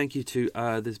to say thank you to,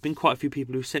 there's been quite a few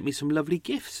people who sent me some lovely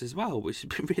gifts as well, which has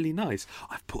been really nice.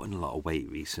 I've put on a lot of weight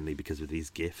recently because of these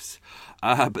gifts.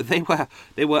 But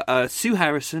they were Sue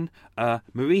Harrison,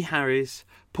 Marie Harris,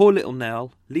 Poor Little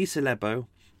Nell, Lisa Lebo.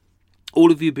 All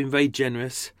of you have been very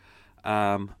generous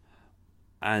and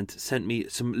sent me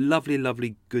some lovely,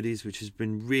 lovely goodies, which has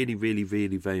been really, really,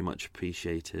 really very much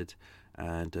appreciated.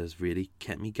 And has really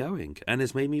kept me going. And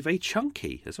has made me very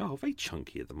chunky as well. Very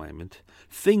chunky at the moment.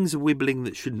 Things are wibbling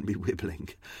that shouldn't be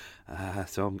wibbling.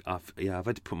 So I've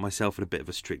had to put myself on a bit of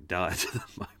a strict diet at the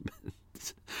moment.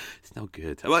 It's not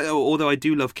good. Although I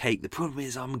do love cake. The problem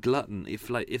is I'm a glutton. If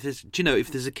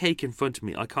there's a cake in front of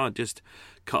me, I can't just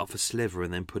cut off a sliver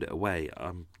and then put it away.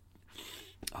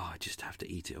 I just have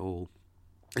to eat it all.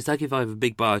 It's like if I have a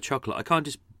big bar of chocolate, I can't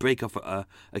just break off a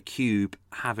cube,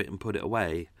 have it and put it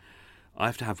away. I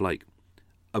have to have like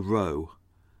a row,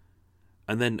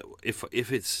 and then if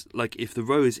it's like if the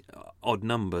row is odd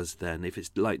numbers, then if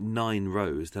it's like 9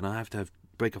 rows, then I have to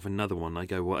break off another one. I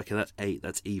go, well, okay, that's 8.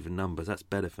 That's even numbers. That's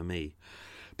better for me.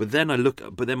 But then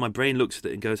my brain looks at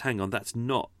it and goes, hang on, that's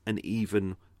not an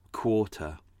even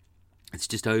quarter. It's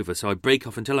just over. So I break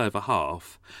off until I have a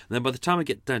half. And then by the time I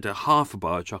get down to half a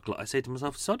bar of chocolate, I say to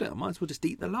myself, sod it, I might as well just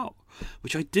eat the lot,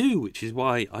 which I do, which is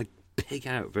why I pig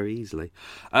out very easily.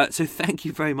 So thank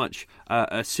you very much,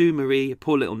 Sue, Marie,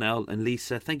 Poor Little Nell and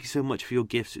Lisa. Thank you so much for your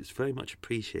gifts. It's very much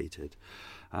appreciated.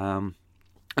 And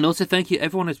also thank you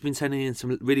everyone who's been sending in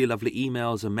some really lovely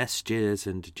emails and messages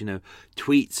and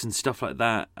tweets and stuff like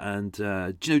that, and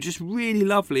just really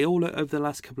lovely all over the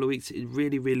last couple of weeks. It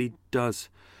really, really does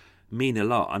mean a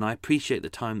lot, and I appreciate the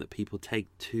time that people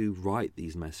take to write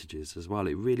these messages as well.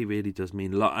 It really, really does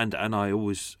mean a lot, and I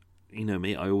always,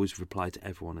 me, I always reply to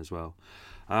everyone as well.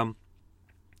 I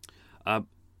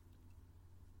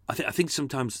think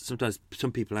sometimes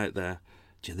some people out there,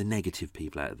 the negative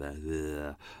people out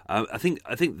there, I think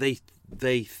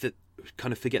they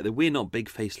kind of forget that we're not big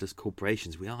faceless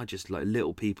corporations. We are just like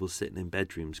little people sitting in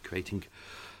bedrooms creating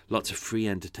lots of free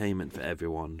entertainment for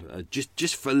everyone,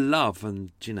 just for love,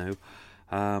 and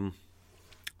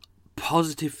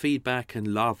positive feedback and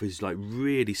love is like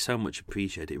really so much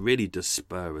appreciated. It really does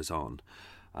spur us on.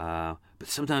 But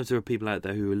sometimes there are people out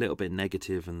there who are a little bit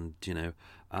negative, and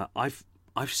I've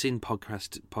seen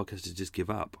podcasters just give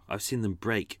up. I've seen them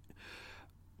break,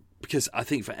 because I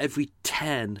think for every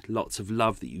 10 lots of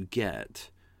love that you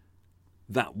get,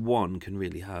 that one can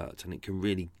really hurt, and it can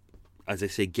really, as I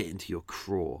say, get into your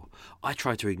craw. I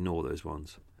try to ignore those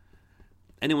ones.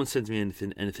 Anyone sends me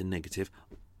anything negative,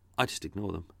 I just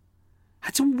ignore them.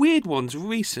 Had some weird ones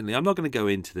recently. I'm not going to go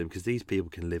into them because these people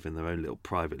can live in their own little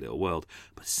private little world.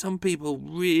 But some people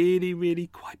really, really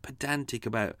quite pedantic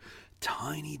about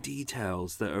tiny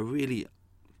details that are really...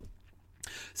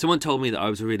 Someone told me that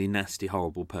I was a really nasty,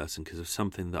 horrible person because of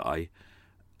something that I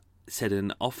said in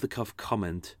an off-the-cuff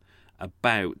comment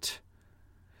about...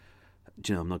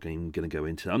 I'm not even going to go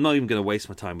into it. I'm not even going to waste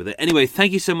my time with it. Anyway,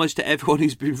 thank you so much to everyone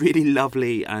who's been really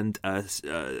lovely and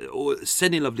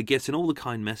sending lovely gifts and all the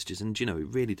kind messages. And, it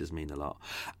really does mean a lot.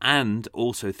 And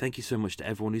also, thank you so much to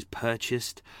everyone who's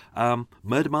purchased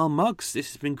Murder Mile mugs.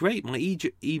 This has been great. My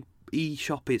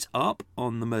e-shop is up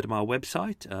on the Murder Mile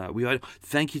website.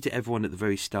 Thank you to everyone at the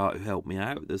very start who helped me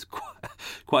out. There's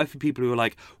quite a few people who are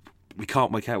like, we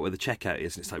can't work out where the checkout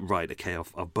is, and it's like, right, okay,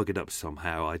 I'll bug it up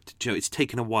somehow. It's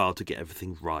taken a while to get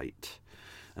everything right,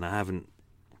 and I haven't,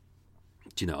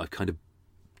 I've kind of,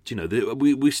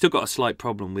 we've still got a slight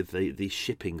problem with the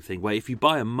shipping thing, where if you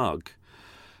buy a mug,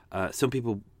 some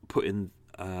people put in,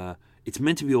 it's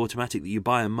meant to be automatic that you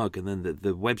buy a mug, and then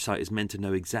the website is meant to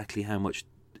know exactly how much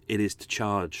it is to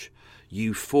charge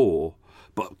you for,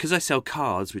 but because I sell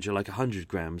cards, which are like 100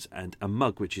 grams, and a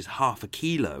mug, which is half a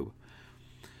kilo,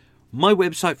 my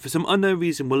website, for some unknown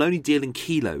reason, will only deal in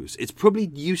kilos. It's probably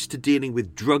used to dealing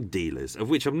with drug dealers, of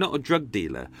which I'm not a drug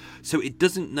dealer. So it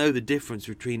doesn't know the difference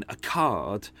between a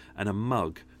card and a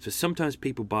mug. So sometimes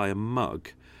people buy a mug,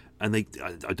 and I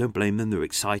don't blame them. They're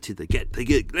excited. They get.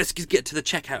 Let's just get to the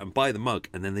checkout and buy the mug,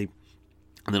 and then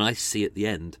I see at the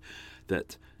end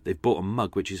that they've bought a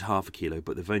mug which is half a kilo,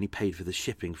 but they've only paid for the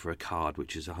shipping for a card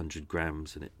which is 100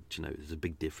 grams, and there's a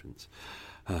big difference.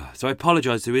 So I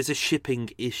apologise. There is a shipping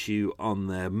issue on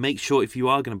there. Make sure if you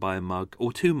are going to buy a mug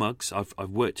or 2 mugs, I've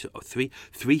worked three,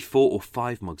 4 or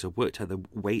 5 mugs. I've worked out the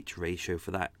weight ratio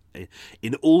for that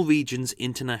in all regions,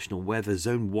 international, whether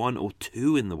zone 1 or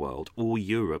 2 in the world or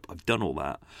Europe. I've done all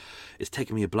that. It's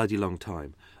taken me a bloody long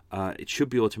time. It should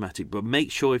be automatic, but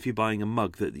make sure if you're buying a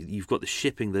mug that you've got the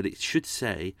shipping, that it should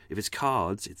say, if it's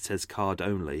cards, it says card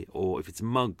only, or if it's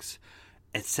mugs,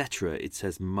 etc., it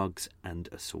says mugs and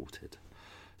assorted.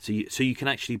 So you can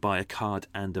actually buy a card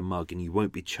and a mug, and you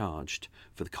won't be charged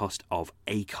for the cost of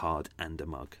a card and a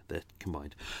mug. They're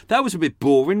combined. That was a bit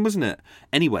boring, wasn't it?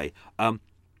 Anyway,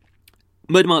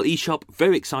 Murder Mile eShop,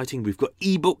 very exciting. We've got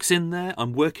ebooks in there.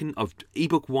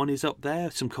 Ebook 1 is up there.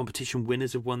 Some competition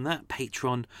winners have won that.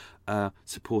 Patreon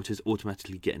supporters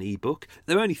automatically get an ebook.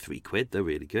 They're only £3. They're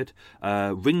really good.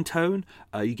 Ringtone,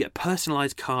 you get a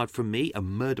personalised card from me, a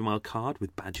Murder Mile card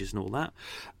with badges and all that.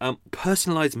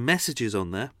 Personalised messages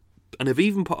on there. And I've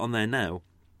even put on there now,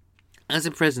 as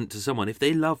a present to someone, if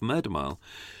they love Murder Mile,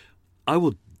 I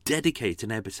will dedicate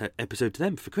an episode to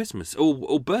them for Christmas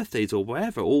or birthdays or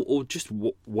whatever, or just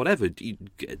whatever. You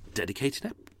get a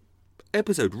dedicated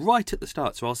episode right at the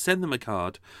start. So I'll send them a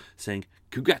card saying,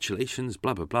 congratulations,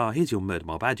 blah, blah, blah. Here's your Murder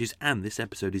Mile badges, and this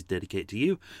episode is dedicated to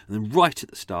you. And then right at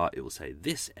the start, it will say,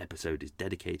 this episode is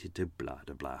dedicated to blah,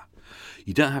 blah, blah.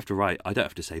 You don't have to write, I don't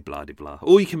have to say blah, blah, blah.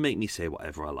 Or you can make me say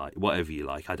whatever I like, whatever you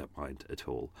like. I don't mind at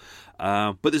all.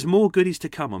 But there's more goodies to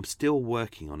come. I'm still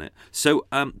working on it. So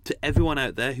to everyone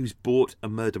out there who's bought a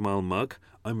Murder Mile mug,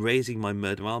 I'm raising my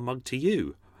Murder Mile mug to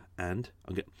you. And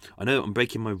I know I'm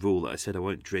breaking my rule that I said I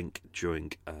won't drink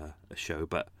during a show,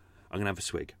 but I'm going to have a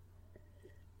swig.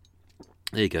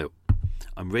 There you go.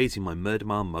 I'm raising my Murder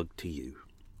Mile mug to you.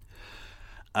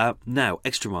 Now,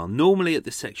 Extra Mile. Normally at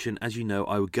this section, as you know,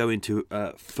 I would go into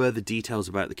further details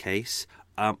about the case.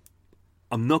 I'm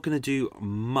not going to do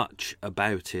much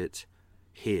about it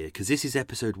here, because this is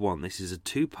episode 1. This is a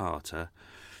 2-parter.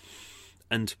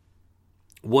 And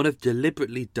what I've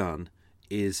deliberately done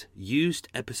is used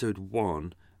episode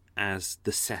 1 as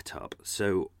the setup.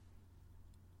 So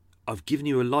I've given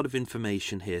you a lot of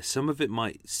information here. Some of it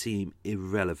might seem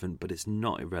irrelevant, but it's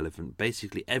not irrelevant.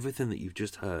 Basically, everything that you've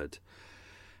just heard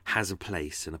has a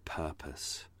place and a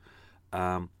purpose.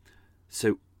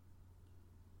 So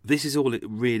this is all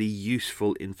really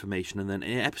useful information. And then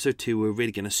in episode 2, we're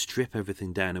really going to strip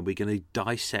everything down, and we're going to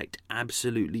dissect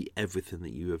absolutely everything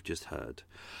that you have just heard.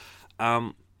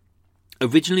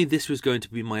 Originally, this was going to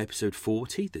be my episode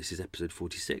 40. This is episode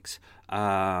 46.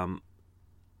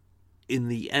 In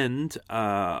the end,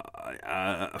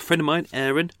 a friend of mine,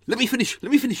 Aaron, let me finish.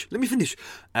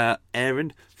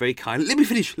 Aaron, very kind, let me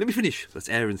finish. That's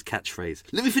Aaron's catchphrase.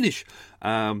 Let me finish.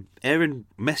 Aaron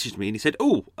messaged me and he said,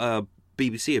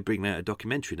 BBC are bringing out a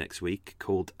documentary next week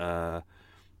called Death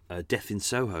in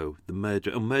Soho,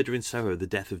 Murder in Soho, the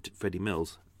death of Freddie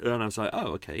Mills. And I was like,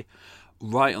 oh, okay.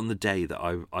 Right on the day that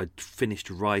I'd finished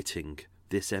writing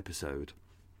this episode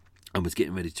and was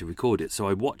getting ready to record it. So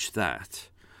I watched that.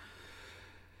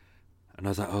 And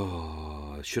I was like,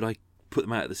 oh, should I put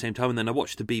them out at the same time? And then I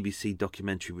watched the BBC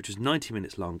documentary, which was 90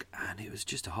 minutes long, and it was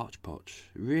just a hodgepodge.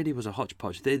 It really was a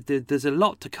hodgepodge. There's a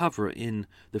lot to cover in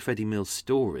the Freddie Mills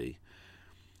story,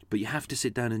 but you have to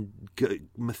sit down and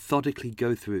methodically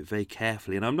go through it very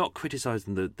carefully. And I'm not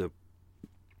criticising the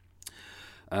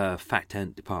Fact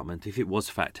End department, if it was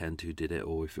Fact End who did it,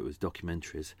 or if it was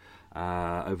documentaries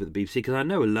over at the BBC, because I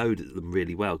know a load of them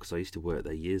really well, because I used to work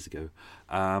there years ago.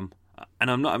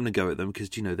 And I'm not having to go at them because,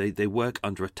 they work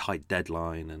under a tight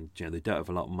deadline and, they don't have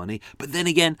a lot of money. But then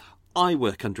again, I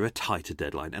work under a tighter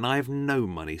deadline and I have no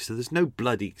money, so there's no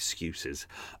bloody excuses.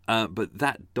 But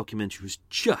that documentary was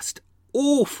just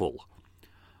awful.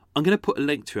 I'm going to put a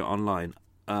link to it online.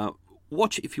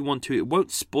 Watch it if you want to. It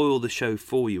won't spoil the show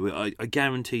for you. I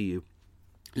guarantee you.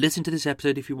 Listen to this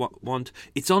episode if you want.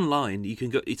 It's online. You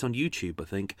can go. It's on YouTube, I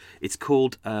think. It's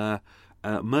called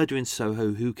Murder in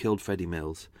Soho, Who Killed Freddie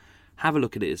Mills. Have a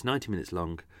look at it. It's 90 minutes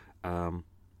long.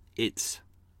 There's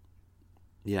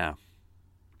no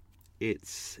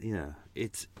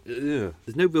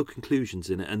real conclusions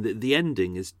in it, and the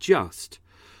ending is just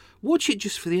watch it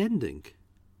just for the ending.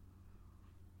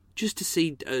 Just to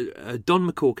see Don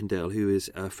McCorkindale, who is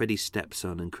Freddie's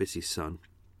stepson and Chrissy's son,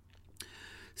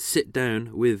 sit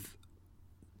down with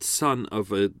son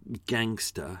of a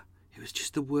gangster. It was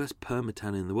just the worst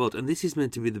permatan in the world. And this is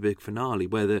meant to be the big finale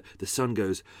where the son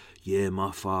goes, yeah,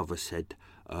 my father said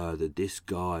that this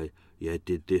guy,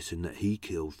 did this and that he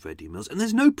killed Freddie Mills. And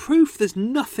there's no proof. There's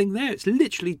nothing there. It's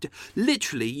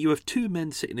literally, you have two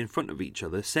men sitting in front of each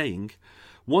other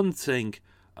one saying,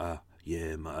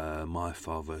 my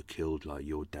father killed, like,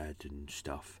 your dad and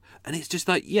stuff. And it's just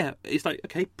like, it's like,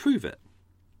 okay, prove it.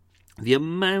 The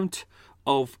amount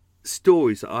of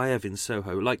stories that I have in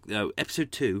Soho, like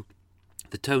episode 2,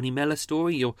 the Tony Mellor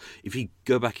story, if you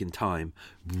go back in time,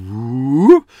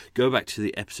 go back to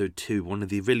the episode 2, one of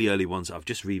the really early ones that I've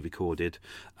just re-recorded.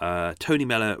 Tony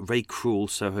Mellor, very cruel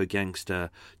Soho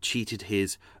gangster, cheated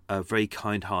his very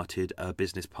kind-hearted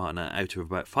business partner out of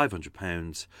about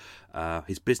 £500.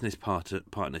 His business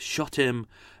partner shot him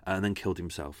and then killed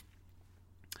himself.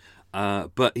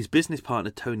 But his business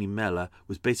partner, Tony Mellor,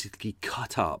 was basically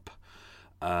cut up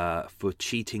for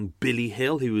cheating Billy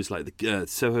Hill, who was like the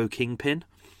Soho kingpin.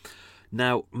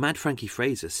 Now, Mad Frankie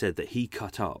Fraser said that he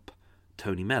cut up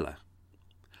Tony Mellor.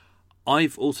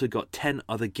 I've also got 10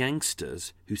 other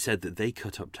gangsters who said that they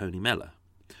cut up Tony Mellor.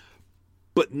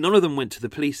 But none of them went to the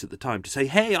police at the time to say,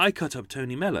 hey, I cut up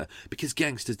Tony Mellor, because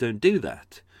gangsters don't do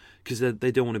that, because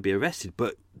they don't want to be arrested.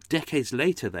 But decades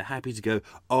later, they're happy to go,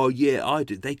 oh, yeah, I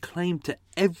did. They claim to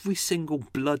every single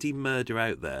bloody murder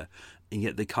out there, and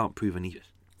yet they can't prove any.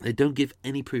 They don't give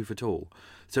any proof at all.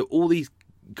 So all these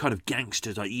kind of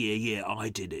gangsters like, yeah, I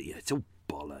did it. Yeah, it's all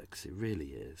bollocks. It really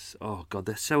is. Oh, God,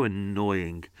 they're so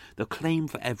annoying. They'll claim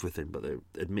for everything, but they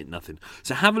admit nothing.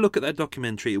 So have a look at that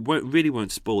documentary. It really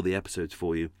won't spoil the episodes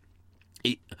for you.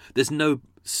 There's no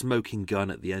smoking gun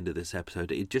at the end of this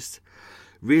episode. It just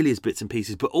really is bits and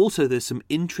pieces. But also there's some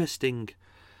interesting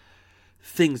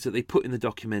things that they put in the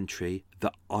documentary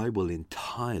that I will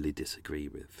entirely disagree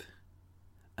with.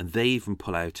 And they even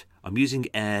pull out, I'm using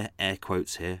air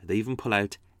quotes here, they even pull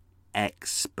out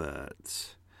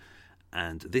experts.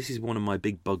 And this is one of my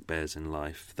big bugbears in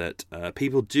life, that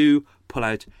people do pull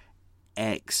out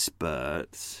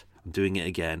experts. I'm doing it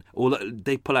again. Or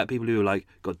they pull out people who are like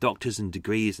got doctors and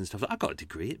degrees and stuff. I've got a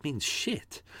degree, it means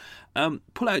shit.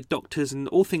 Pull out doctors and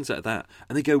all things like that.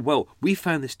 And they go, well, we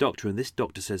found this doctor and this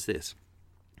doctor says this.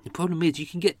 The problem is you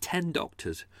can get 10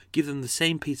 doctors, give them the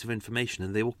same piece of information,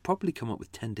 and they will probably come up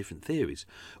with 10 different theories,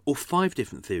 or 5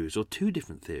 different theories, or 2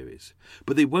 different theories.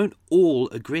 But they won't all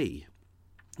agree.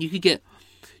 You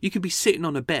could be sitting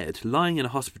on a bed, lying in a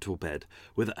hospital bed,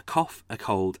 with a cough, a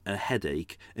cold, a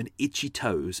headache, and itchy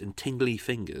toes and tingly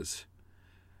fingers.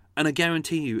 And I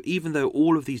guarantee you, even though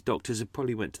all of these doctors have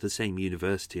probably went to the same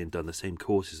university and done the same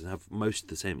courses and have most of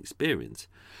the same experience,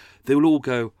 they will all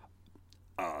go,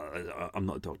 I'm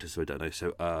not a doctor, so I don't know.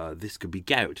 So this could be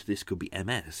gout, this could be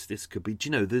MS, this could be,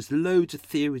 there's loads of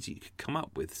theories you could come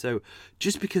up with. So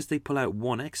just because they pull out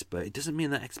one expert, it doesn't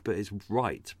mean that expert is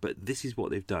right, but this is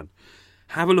what they've done.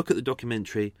 Have a look at the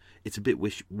documentary. It's a bit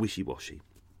wishy-washy.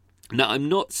 Now, I'm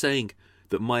not saying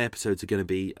that my episodes are going to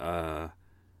be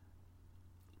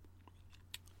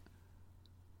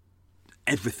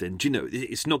everything.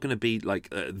 It's not going to be like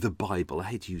the Bible. I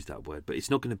hate to use that word, but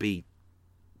it's not going to be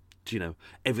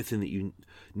everything that you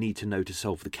need to know to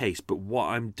solve the case. But what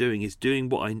I'm doing is doing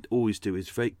what I always do,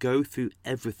 is go through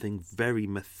everything very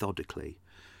methodically.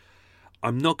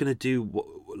 I'm not going to do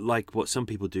what some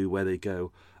people do, where they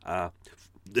go,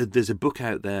 there's a book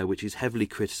out there which is heavily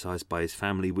criticised by his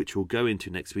family, which we'll go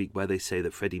into next week, where they say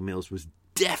that Freddie Mills was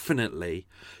definitely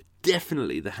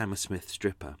the Hammersmith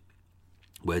stripper.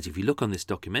 Whereas if you look on this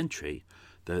documentary,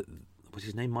 what's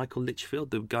his name, Michael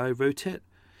Litchfield, the guy who wrote it,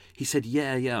 he said,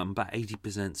 yeah, I'm about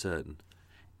 80% certain.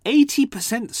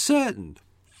 80% certain?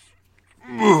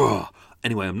 Ugh.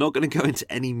 Anyway, I'm not going to go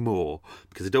into any more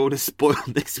because I don't want to spoil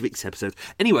next week's episode.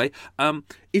 Anyway,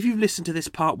 if you've listened to this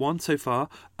part 1 so far,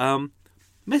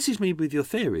 message me with your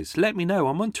theories. Let me know.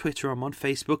 I'm on Twitter. I'm on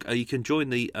Facebook. You can join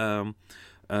the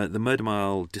Murder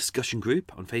Mile discussion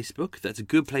group on Facebook. That's a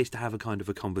good place to have a kind of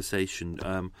a conversation.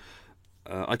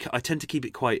 I tend to keep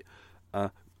it quite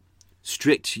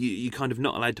strict. You're kind of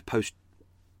not allowed to post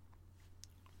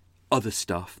other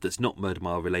stuff that's not Murder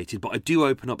Mile related, but I do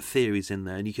open up theories in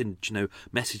there, and you can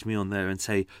message me on there and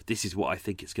say, this is what I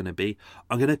think it's going to be.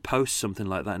 I'm going to post something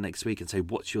like that next week and say,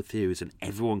 what's your theories? And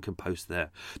everyone can post there.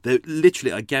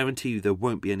 Literally, I guarantee you there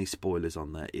won't be any spoilers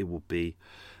on there. It will be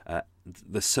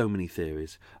there's so many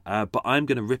theories, but I'm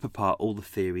going to rip apart all the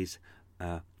theories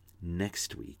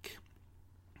next week.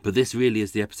 But this really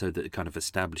is the episode that kind of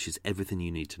establishes everything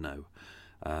you need to know.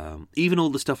 Even all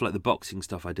the stuff like the boxing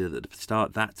stuff I did at the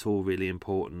start, that's all really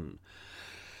important.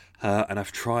 And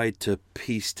I've tried to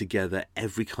piece together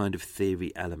every kind of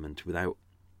theory element without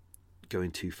going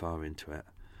too far into it.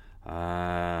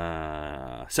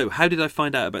 So how did I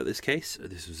find out about this case?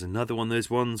 This was another one of those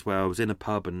ones where I was in a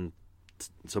pub and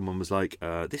someone was like,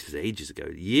 this was ages ago,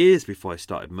 years before I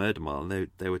started Murder Mile, and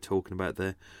they were talking about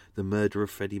the murder of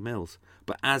Freddie Mills.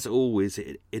 But as always,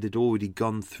 it had already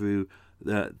gone through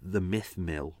the myth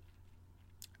mill,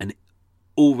 and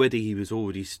already he was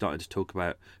already starting to talk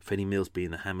about Freddie Mills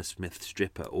being the Hammersmith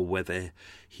stripper, or whether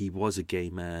he was a gay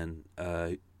man,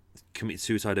 committed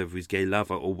suicide over his gay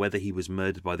lover, or whether he was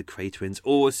murdered by the Kray twins,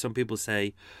 or as some people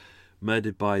say,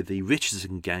 murdered by the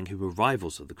Richardson gang, who were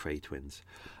rivals of the Kray twins.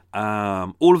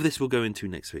 All of this we'll go into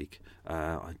next week.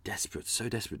 I'm so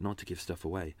desperate not to give stuff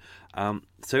away.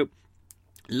 So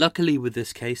luckily with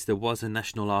this case, there was a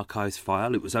National Archives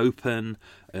file. It was open,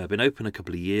 been open a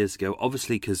couple of years ago.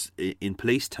 Obviously, because in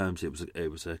police terms, it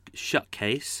was a shut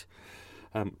case,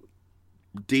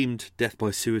 deemed death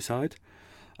by suicide.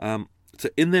 So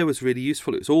in there was really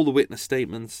useful. It was all the witness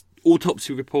statements,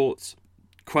 autopsy reports,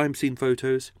 crime scene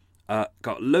photos.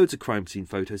 Got loads of crime scene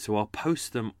photos, so I'll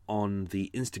post them on the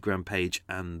Instagram page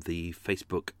and the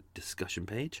Facebook discussion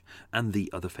page and the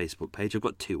other Facebook page. I've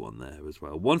got 2 on there as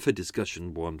well. One for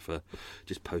discussion, one for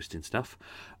just posting stuff.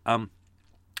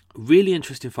 Really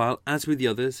interesting file. As with the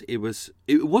others, it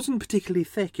wasn't particularly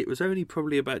thick. It was only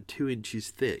probably about 2 inches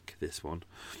thick, this one.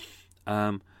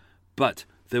 But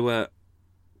there were...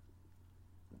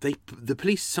 The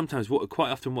police sometimes,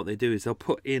 quite often what they do is they'll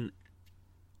put in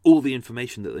all the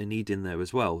information that they need in there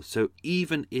as well. So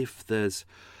even if there's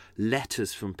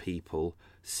letters from people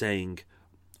saying,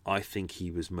 I think he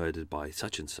was murdered by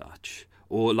such and such,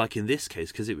 or like in this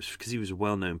case, because he was a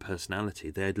well-known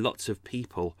personality, they had lots of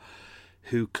people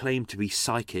who claimed to be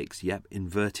psychics,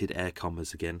 inverted air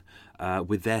commas again,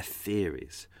 with their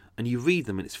theories. And you read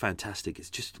them and it's fantastic. It's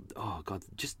just, oh God,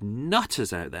 just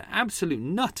nutters out there, absolute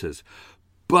nutters.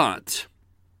 But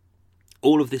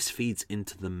all of this feeds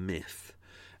into the myth.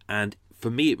 And for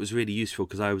me, it was really useful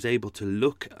because I was able to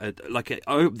look at,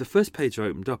 the first page I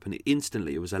opened up and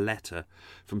instantly it was a letter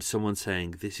from someone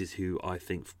saying, this is who I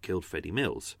think killed Freddie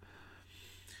Mills.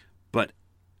 But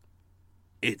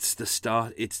it's the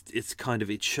start, it's kind of,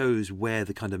 it shows where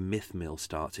the kind of myth mill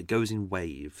starts. It goes in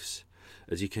waves,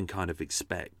 as you can kind of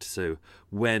expect. So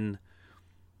when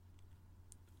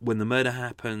the murder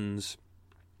happens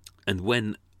and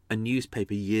when a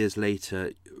newspaper years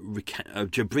later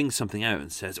brings something out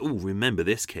and says, oh, remember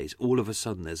this case, all of a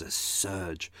sudden there's a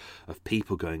surge of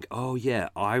people going, oh yeah,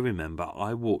 I remember,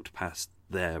 I walked past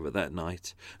there at that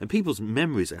night. And people's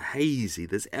memories are hazy.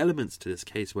 There's elements to this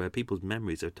case where people's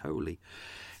memories are totally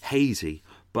hazy.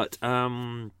 But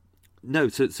no,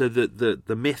 so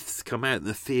the myths come out and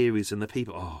the theories and the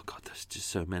people, oh God, there's just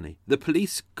so many. The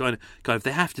police kind of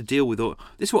they have to deal with all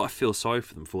this is what I feel sorry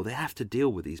for them for. They have to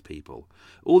deal with these people.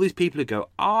 All these people who go,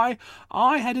 I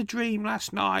had a dream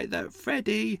last night that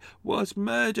Freddie was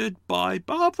murdered by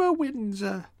Barbara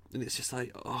Windsor. And it's just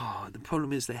like, oh, the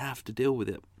problem is they have to deal with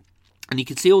it. And you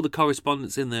can see all the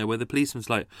correspondence in there where the policeman's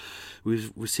like,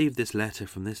 we've received this letter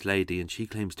from this lady and she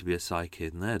claims to be a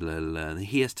psychic and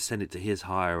he has to send it to his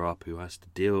higher up who has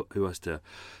to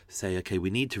say, okay, we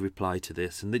need to reply to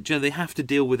this. And they have to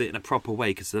deal with it in a proper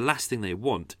way because the last thing they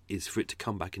want is for it to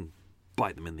come back and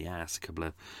bite them in the ass a couple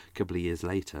of years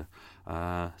later.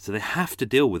 So they have to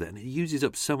deal with it and it uses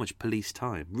up so much police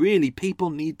time. Really, people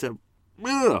need to...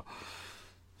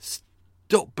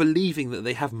 stop believing that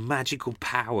they have magical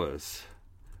powers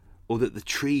or that the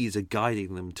trees are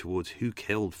guiding them towards who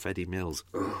killed Freddie Mills.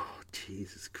 Oh,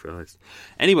 Jesus Christ.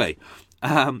 Anyway,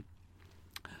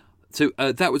 so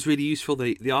that was really useful.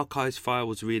 The archives file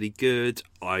was really good.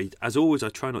 As always, I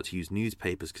try not to use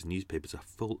newspapers because newspapers are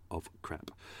full of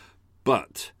crap.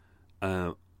 But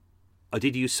I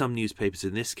did use some newspapers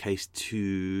in this case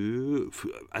to,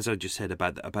 as I just said,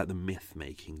 about the myth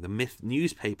making.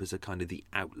 Newspapers are kind of the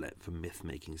outlet for myth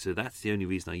making, so that's the only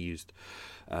reason I used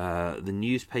the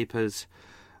newspapers.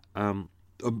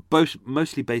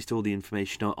 Mostly based all the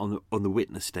information on the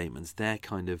witness statements. They're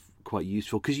kind of quite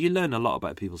useful because you learn a lot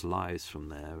about people's lives from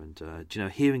there,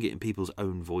 and hearing it in people's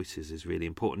own voices is really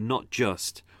important, not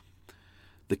just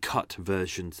the cut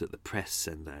versions that the press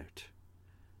send out,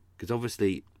 because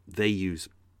obviously they use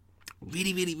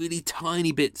really, really, really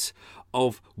tiny bits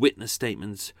of witness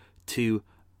statements to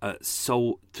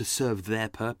serve their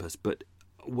purpose. But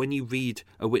when you read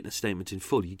a witness statement in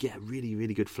full, you get a really,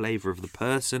 really good flavour of the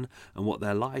person and what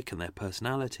they're like and their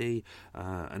personality,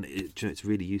 and it's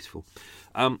really useful.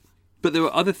 But there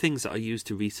are other things that I use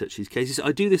to research these cases.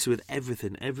 I do this with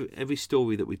everything, every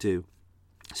story that we do.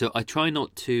 So I try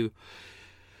not to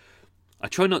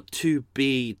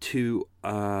be too...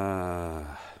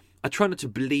 I try not to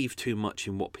believe too much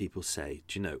in what people say,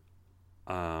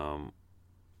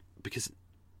 because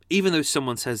even though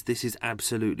someone says this is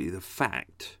absolutely the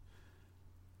fact,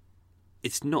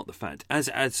 it's not the fact.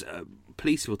 As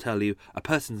police will tell you, a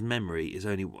person's memory is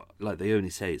only, like they only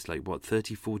say, it's like,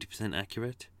 30-40%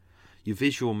 accurate? Your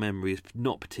visual memory is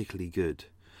not particularly good.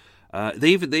 They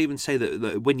even say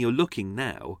that when you're looking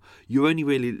now, you're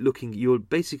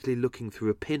basically looking through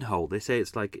a pinhole. They say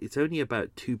it's only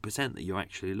about 2% that you're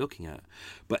actually looking at.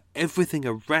 But everything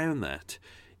around that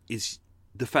is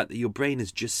the fact that your brain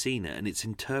has just seen it and it's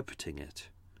interpreting it.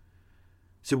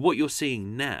 So what you're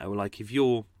seeing now, like if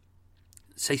you're,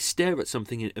 say, stare at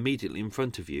something immediately in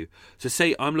front of you. So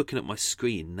say I'm looking at my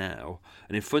screen now,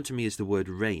 and in front of me is the word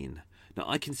rain. Now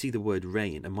I can see the word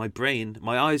rain, and my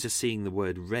eyes are seeing the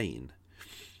word rain.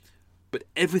 But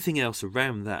everything else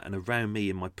around that and around me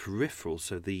in my peripheral,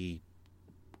 so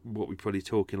what we're probably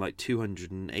talking like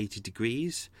 280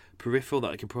 degrees peripheral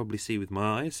that I can probably see with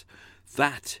my eyes,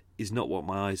 that is not what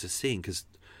my eyes are seeing, because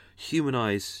human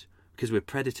eyes, because we're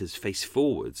predators, face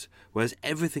forwards, whereas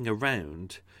everything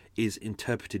around is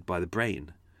interpreted by the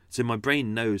brain. So my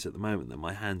brain knows at the moment that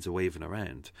my hands are waving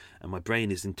around, and my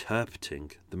brain is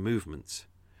interpreting the movements,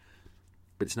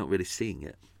 but it's not really seeing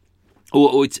it.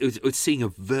 Or it's seeing a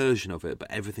version of it, but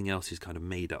everything else is kind of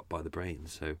made up by the brain.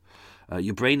 So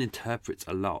your brain interprets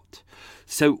a lot.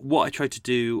 So what I try to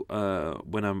do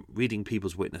when I'm reading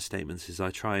people's witness statements is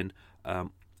I try and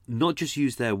not just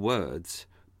use their words,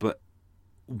 but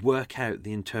work out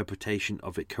the interpretation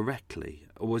of it correctly,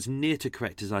 or as near to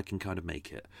correct as I can kind of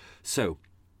make it. So,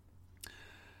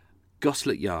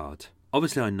 Goslet Yard.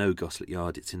 Obviously, I know Goslet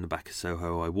Yard. It's in the back of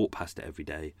Soho. I walk past it every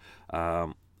day.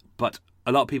 But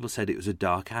a lot of people said it was a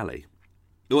dark alley.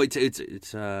 Well, it's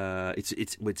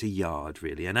a yard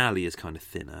really. An alley is kind of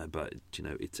thinner, but you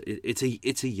know,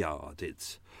 it's a yard.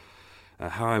 It's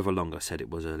however long I said it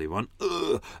was earlier on.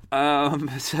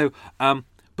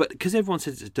 But because everyone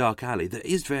says it's a dark alley, there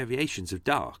is variations of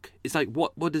dark. It's like,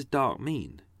 what does dark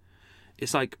mean?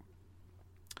 It's like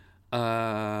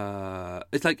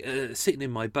sitting in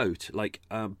my boat. Like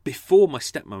before, my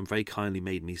stepmom very kindly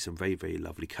made me some very, very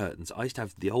lovely curtains. I used to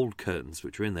have the old curtains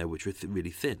which were in there, which were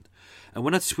really thin. And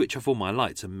when I'd switch off all my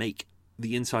lights and make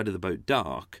the inside of the boat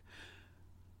dark,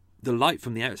 the light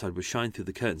from the outside would shine through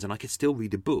the curtains, and I could still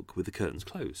read a book with the curtains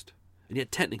closed. And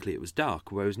yet technically it was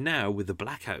dark, whereas now with the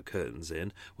blackout curtains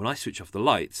in, when I switch off the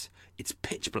lights, it's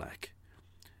pitch black.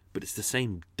 But it's the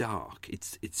same dark.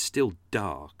 It's still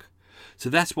dark. So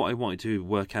that's what I wanted to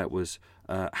work out was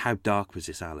how dark was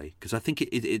this alley. Because I think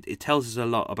it tells us a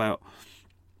lot about...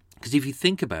 Because if you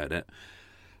think about it,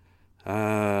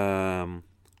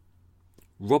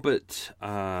 Robert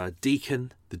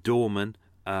Deacon, the doorman,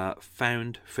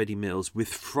 found Freddie Mills with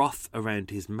froth around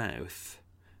his mouth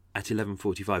at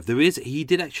 11:45. He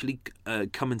did actually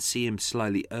come and see him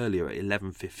slightly earlier at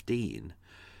 11:15.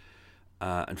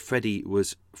 And Freddie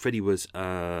was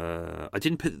I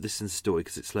didn't put this in the story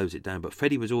because it slows it down, but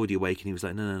Freddie was already awake and he was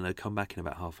like, no, come back in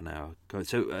about half an hour.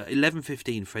 So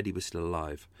 11:15, Freddie was still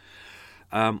alive.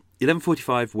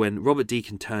 11:45, when Robert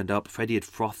Deacon turned up, Freddie had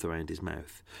froth around his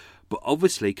mouth. But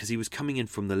obviously, because he was coming in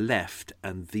from the left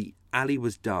and the alley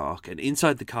was dark and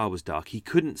inside the car was dark, he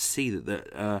couldn't see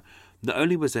that not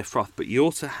only was there froth, but he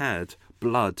also had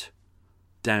blood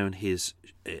down his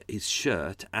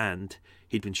shirt, and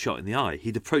he'd been shot in the eye.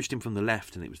 He'd approached him from the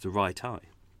left and it was the right eye.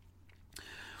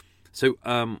 So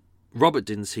Robert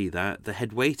didn't see that. The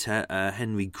head waiter,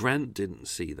 Henry Grant, didn't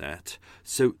see that.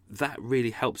 So that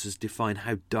really helps us define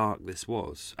how dark this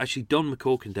was. Actually, Don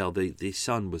McCorkindale, the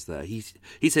son, was there. He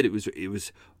said it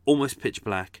was almost pitch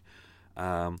black,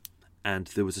 and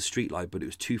there was a street light, but it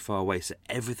was too far away, so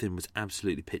everything was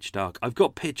absolutely pitch dark. I've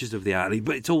got pictures of the alley,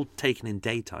 but it's all taken in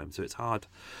daytime, so it's hard.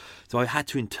 So I had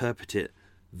to interpret it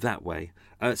that way.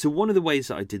 So one of the ways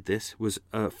that I did this was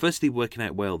firstly working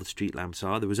out where all the street lamps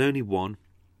are. There was only one.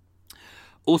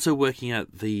 Also working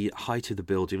out the height of the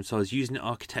building. So I was using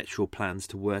architectural plans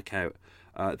to work out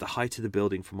the height of the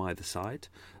building from either side.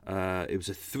 It was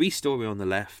a 3-story on the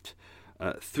left,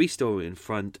 3-story in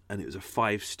front, and it was a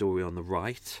 5-story on the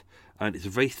right. And it's a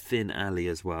very thin alley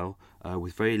as well,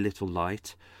 with very little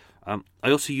light. I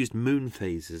also used moon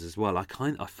phases as well. I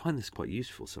find this quite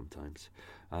useful sometimes.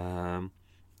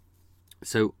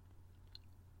 So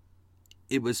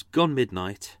it was gone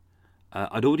midnight.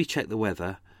 I'd already checked the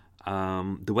weather.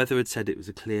 The weather had said it was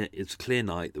a clear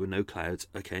night. There were no clouds.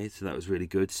 Okay, so that was really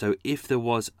good. So if there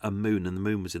was a moon and the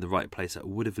moon was in the right place, that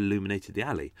would have illuminated the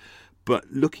alley.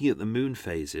 But looking at the moon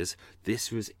phases,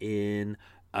 this was in...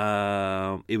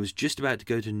 it was just about to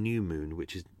go to new moon,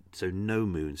 which is so no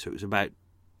moon. So it was about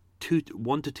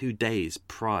 1 to 2 days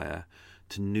prior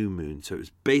to new moon. So it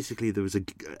was basically there was a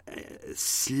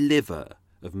sliver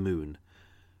of moon,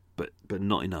 but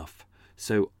not enough.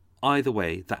 So either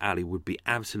way, that alley would be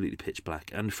absolutely pitch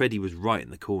black. And Freddie was right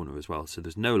in the corner as well, so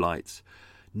there's no lights.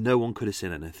 No one could have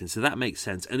seen anything, so that makes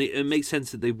sense. And it makes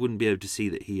sense that they wouldn't be able to see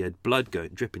that he had blood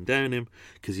dripping down him,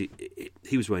 because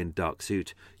he was wearing a dark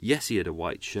suit. Yes, he had a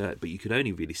white shirt, but you could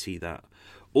only really see that,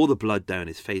 all the blood down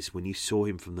his face, when you saw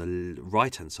him from the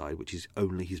right-hand side, which is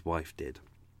only his wife did.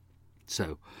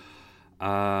 So,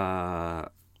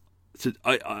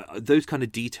 those kind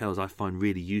of details I find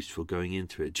really useful going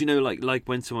into it. Do you know, like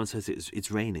when someone says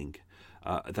it's raining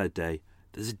that day?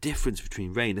 There's a difference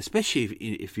between rain, especially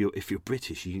if you're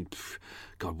British.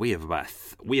 God, we have about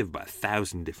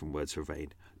 1,000 different words for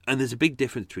rain, and there's a big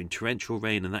difference between torrential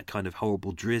rain and that kind of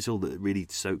horrible drizzle that really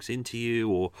soaks into you,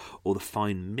 or the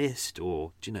fine mist,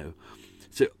 or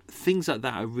so things like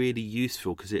that are really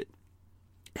useful because it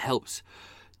helps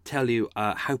tell you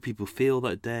how people feel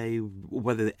that day,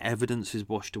 whether the evidence is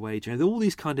washed away. All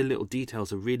these kind of little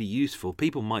details are really useful.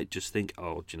 People might just think,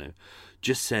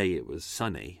 just say it was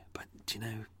sunny, but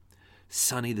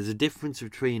sunny, there's a difference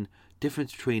between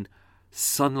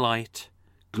sunlight,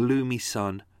 gloomy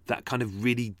sun, that kind of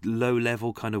really low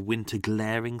level kind of winter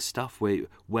glaring stuff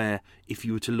where if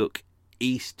you were to look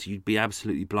east you'd be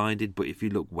absolutely blinded, but if you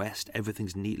look west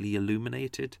everything's neatly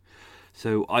illuminated.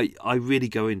 So I really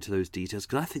go into those details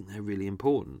because I think they're really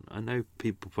important. I know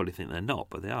people probably think they're not,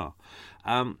 but they are.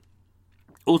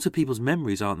 Also, people's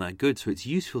memories aren't that good, so it's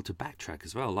useful to backtrack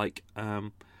as well. Like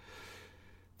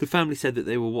the family said that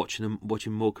they were watching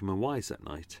Morecambe and Wise that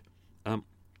night.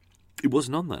 It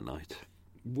wasn't on that night.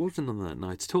 It wasn't on that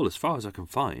night at all, as far as I can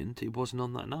find. It wasn't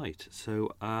on that night.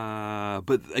 So,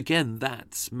 but again,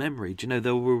 that's memory.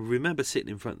 They will remember sitting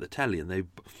in front of the telly, and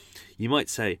you might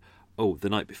say, "Oh, the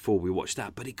night before we watched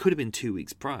that," but it could have been 2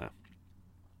 weeks prior.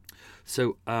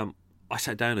 So, I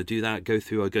sat down to do that. I go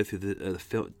through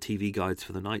the TV guides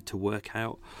for the night to work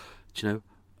out,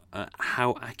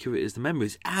 how accurate is the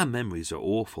memories. Our memories are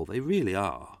awful. They really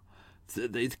are.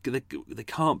 They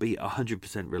can't be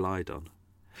 100% relied on.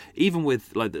 Even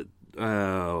with with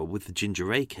the Ginger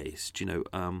Ray case,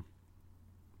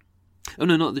 oh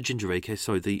no, not the Ginger Ray case.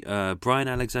 Sorry, the Brian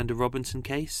Alexander Robinson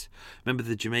case. Remember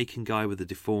the Jamaican guy with the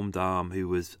deformed arm who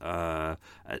was who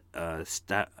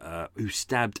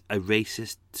stabbed a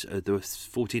racist? There were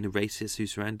 14 racists who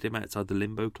surrounded him outside the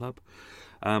Limbo Club.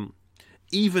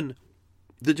 Even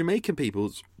the Jamaican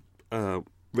people's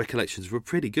recollections were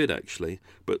pretty good, actually,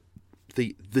 but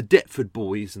the Deptford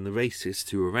boys and the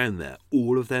racists who were around there,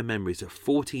 all of their memories of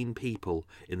 14 people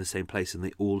in the same place, and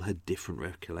they all had different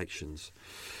recollections,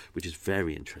 which is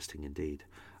very interesting indeed.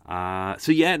 So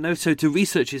to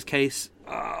research his case,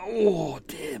 oh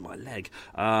dear, my leg.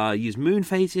 Use moon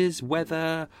phases,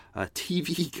 weather,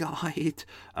 TV guide,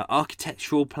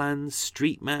 architectural plans,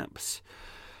 street maps,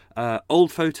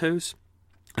 old photos.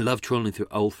 I love trawling through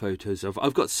old photos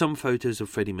I've got some photos of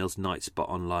Freddie Mills' night spot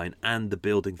online and the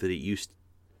building that it used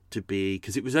to be,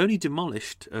 because it was only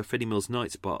demolished, Freddie Mills'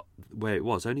 night spot where it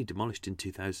was only demolished in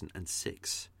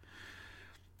 2006,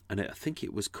 and I think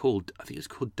it was called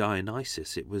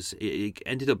Dionysus. It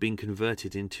ended up being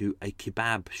converted into a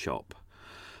kebab shop.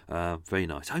 Very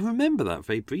nice. I remember that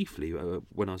very briefly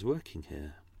when I was working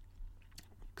here.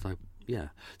 And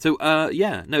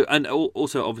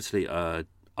also obviously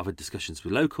I've had discussions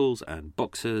with locals and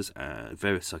boxers and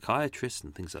various psychiatrists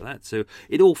and things like that. So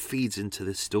it all feeds into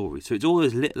this story. So it's all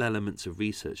those little elements of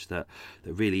research that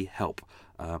really help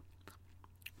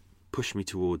push me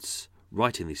towards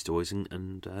writing these stories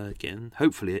and again,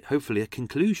 hopefully a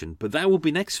conclusion. But that will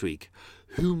be next week.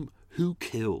 Who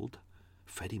killed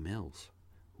Freddie Mills?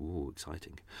 Ooh,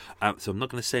 exciting. So I'm not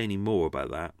going to say any more about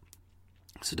that.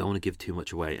 So don't want to give too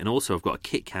much away. And also I've got a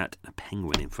Kit Kat and a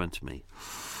penguin in front of me.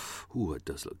 Ooh, it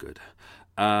does look good.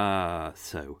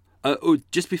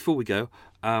 Just before we go,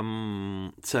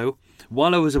 so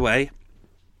while I was away,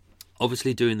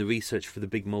 obviously doing the research for the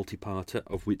big multi-parter,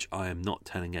 of which I am not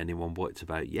telling anyone what it's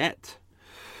about yet,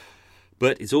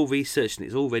 but it's all researched and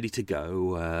it's all ready to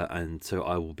go, and so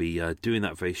I will be doing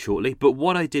that very shortly. But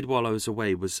what I did while I was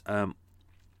away was,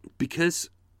 because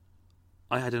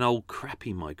I had an old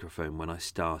crappy microphone when I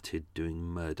started doing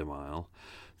Murder Mile,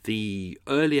 the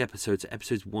early episodes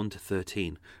 1 to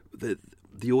 13, the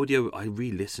audio, I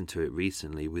re-listened to it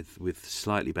recently with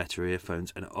slightly better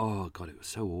earphones, and oh god, it was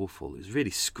so awful. It was really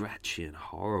scratchy and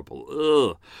horrible.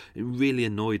 Ugh, it really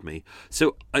annoyed me.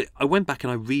 So I went back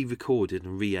and I re-recorded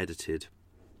and re-edited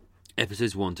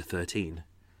episodes 1 to 13,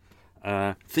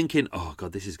 thinking, oh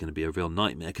god, this is going to be a real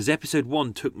nightmare, because episode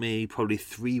 1 took me probably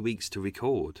 3 weeks to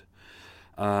record.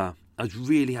 I was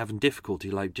really having difficulty,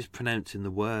 like, just pronouncing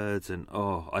the words, and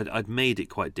I'd made it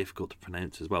quite difficult to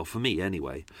pronounce as well, for me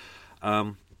anyway.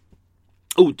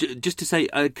 Oh, just to say,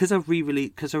 because I've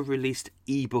released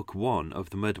ebook 1 of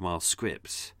the Murder Mile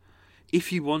scripts.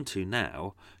 If you want to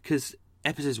now, because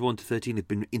episodes 1 to 13 have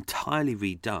been entirely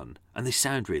redone, and they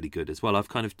sound really good as well. I've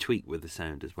kind of tweaked with the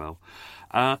sound as well.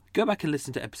 Go back and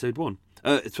listen to episode 1.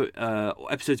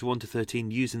 Episodes 1 to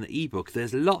 13 using the ebook.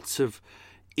 There's lots of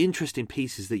interesting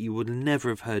pieces that you would never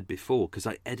have heard before because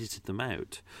I edited them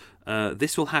out.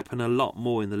 This will happen a lot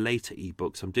more in the later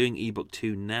ebooks. I'm doing ebook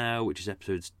 2 now, which is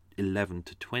episodes 11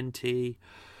 to 20,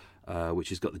 which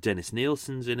has got the Dennis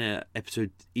Nielsen's in it.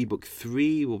 Ebook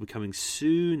 3 will be coming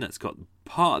soon. That's got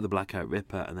part of the Blackout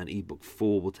Ripper, and then ebook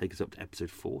 4 will take us up to episode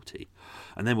 40,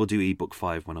 and then we'll do ebook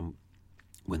 5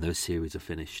 when those series are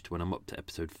finished, when I'm up to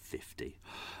episode 50.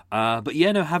 But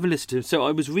yeah, no, have a listen to it. So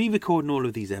I was re-recording all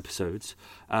of these episodes,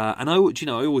 and I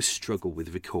always struggle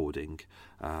with recording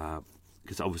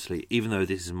because obviously, even though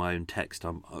this is my own text,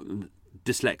 I'm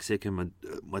dyslexic, and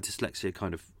my dyslexia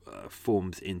kind of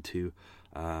forms into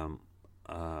and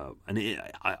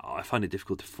I find it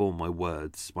difficult to form my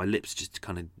words. My lips just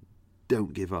kind of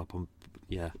don't give up.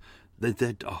 I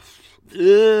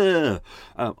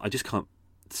just can't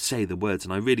say the words,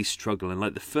 and I really struggle. And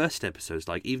like the first episodes,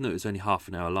 like even though it was only half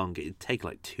an hour long, it'd take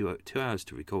like two hours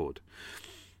to record.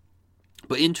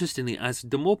 But interestingly, as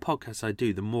the more podcasts I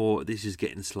do, the more this is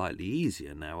getting slightly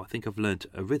easier now. I think I've learned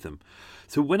a rhythm.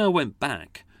 So when I went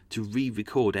back to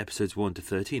re-record episodes 1 to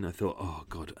 13, I thought, oh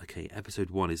God, okay,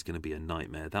 episode 1 is going to be a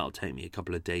nightmare. That'll take me a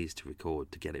couple of days to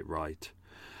record to get it right.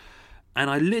 And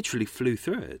I literally flew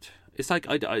through it. It's like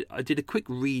I did a quick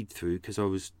read through because I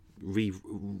was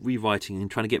rewriting and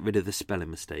trying to get rid of the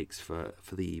spelling mistakes for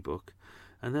the ebook.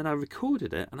 And then I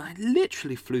recorded it, and I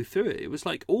literally flew through it. It was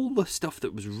like all the stuff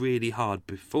that was really hard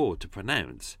before to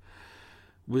pronounce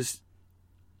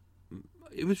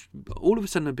it was all of a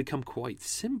sudden had become quite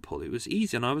simple. It was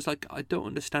easy, and I was like, I don't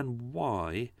understand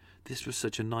why this was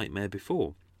such a nightmare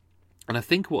before. And I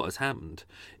think what has happened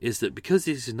is that because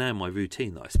this is now my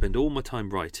routine, that I spend all my time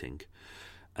writing,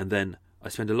 and then I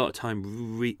spend a lot of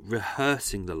time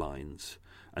rehearsing the lines,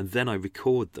 and then I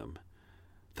record them,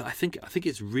 that I think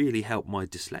it's really helped my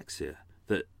dyslexia.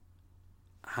 That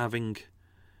having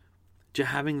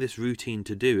this routine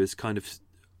to do is kind of,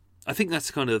 I think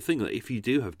that's kind of the thing, that if you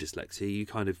do have dyslexia, you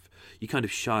kind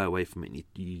of shy away from it, and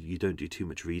you don't do too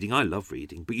much reading. I love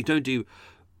reading, but you don't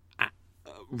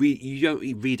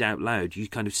read out loud. You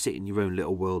kind of sit in your own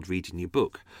little world reading your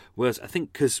book. Whereas I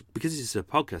think because this is a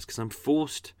podcast, because I'm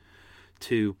forced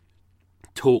to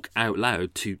talk out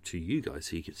loud to you guys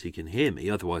so you can hear me.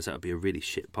 Otherwise, that would be a really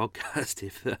shit podcast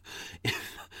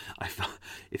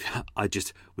if I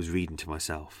just was reading to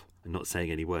myself and not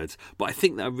saying any words. But I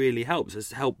think that really helps.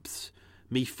 It helps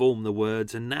me form the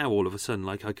words, and now all of a sudden,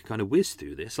 like, I could kind of whiz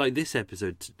through this. Like this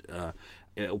episode,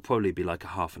 it'll probably be like a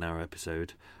half an hour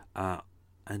episode,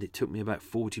 and it took me about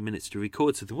 40 minutes to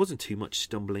record, so there wasn't too much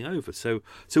stumbling over. So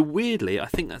weirdly, I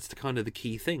think that's the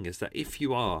key thing, is that if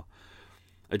you are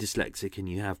a dyslexic and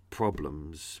you have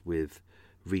problems with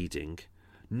reading,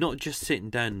 not just sitting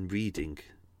down and reading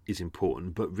is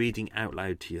important, but reading out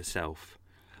loud to yourself.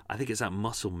 I think it's that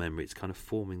muscle memory. It's kind of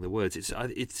forming the words.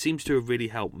 It seems to have really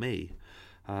helped me.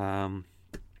 So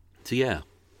yeah,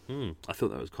 I thought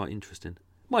that was quite interesting.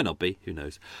 Might not be, who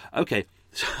knows. Okay,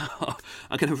 so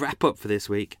I'm going to wrap up for this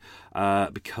week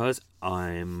because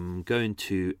I'm going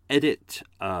to edit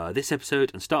this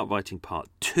episode and start writing part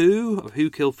 2 of Who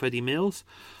Killed Freddie Mills,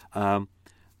 and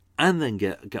then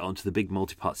get onto the big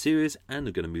multi-part series, and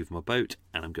I'm going to move my boat,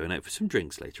 and I'm going out for some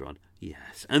drinks later on.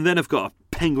 Yes, and then I've got a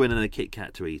penguin and a Kit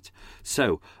Kat to eat.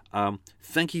 So,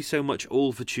 thank you so much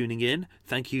all for tuning in.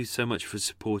 Thank you so much for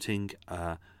supporting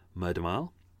Murder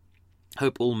Mile.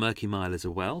 Hope all Murky Milers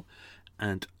are well,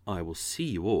 and I will see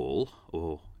you all,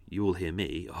 or you will hear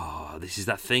me. Oh, this is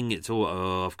that thing.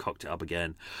 I've cocked it up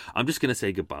again. I'm just going to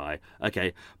say goodbye.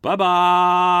 Okay,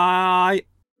 bye-bye.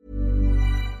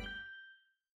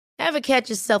 Ever catch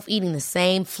yourself eating the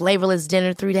same flavorless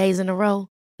dinner 3 days in a row?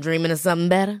 Dreaming of something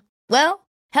better? Well,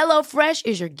 HelloFresh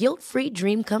is your guilt-free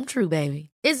dream come true, baby.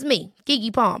 It's me,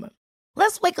 Keke Palmer.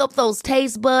 Let's wake up those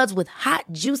taste buds with hot,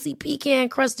 juicy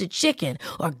pecan-crusted chicken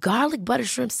or garlic butter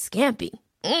shrimp scampi.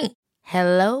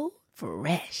 Hello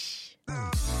Fresh.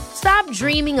 Stop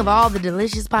dreaming of all the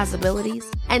delicious possibilities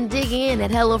and dig in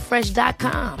at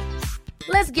HelloFresh.com.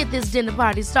 Let's get this dinner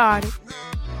party started.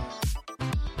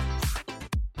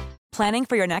 Planning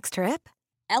for your next trip?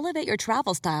 Elevate your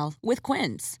travel style with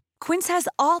Quince. Quince has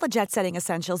all the jet-setting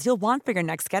essentials you'll want for your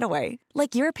next getaway,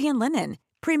 like European linen,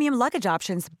 premium luggage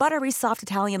options, buttery soft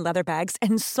Italian leather bags,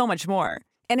 and so much more.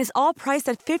 And is all priced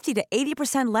at 50 to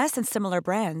 80% less than similar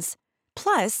brands.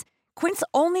 Plus, Quince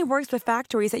only works with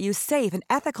factories that use safe and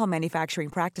ethical manufacturing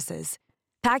practices.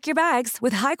 Pack your bags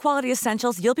with high-quality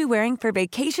essentials you'll be wearing for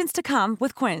vacations to come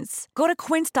with Quince. Go to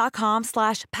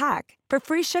quince.com/pack for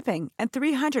free shipping and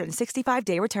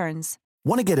 365-day returns.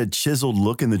 Want to get a chiseled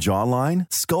look in the jawline?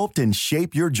 Sculpt and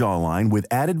shape your jawline with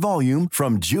added volume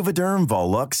from Juvederm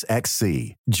Volux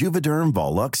XC. Juvederm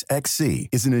Volux XC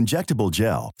is an injectable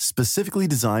gel specifically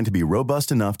designed to be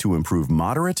robust enough to improve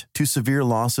moderate to severe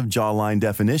loss of jawline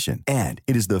definition. And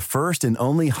it is the first and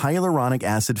only hyaluronic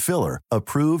acid filler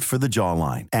approved for the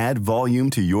jawline. Add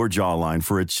volume to your jawline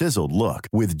for a chiseled look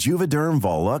with Juvederm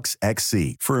Volux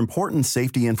XC. For important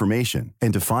safety information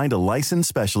and to find a licensed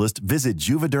specialist, visit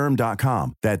Juvederm.com.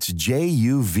 That's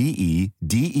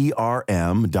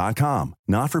Juvederm.com.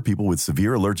 Not for people with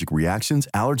severe allergic reactions,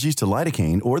 allergies to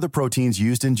lidocaine, or the proteins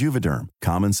used in Juvederm.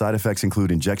 Common side effects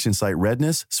include injection site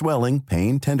redness, swelling,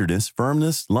 pain, tenderness,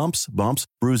 firmness, lumps, bumps,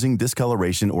 bruising,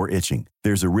 discoloration, or itching.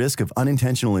 There's a risk of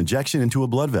unintentional injection into a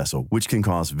blood vessel, which can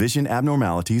cause vision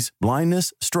abnormalities,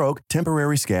 blindness, stroke,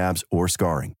 temporary scabs, or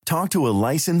scarring. Talk to a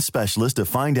licensed specialist to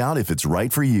find out if it's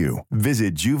right for you.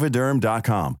 Visit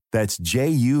Juvederm.com. That's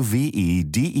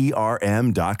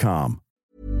Juvederm.com.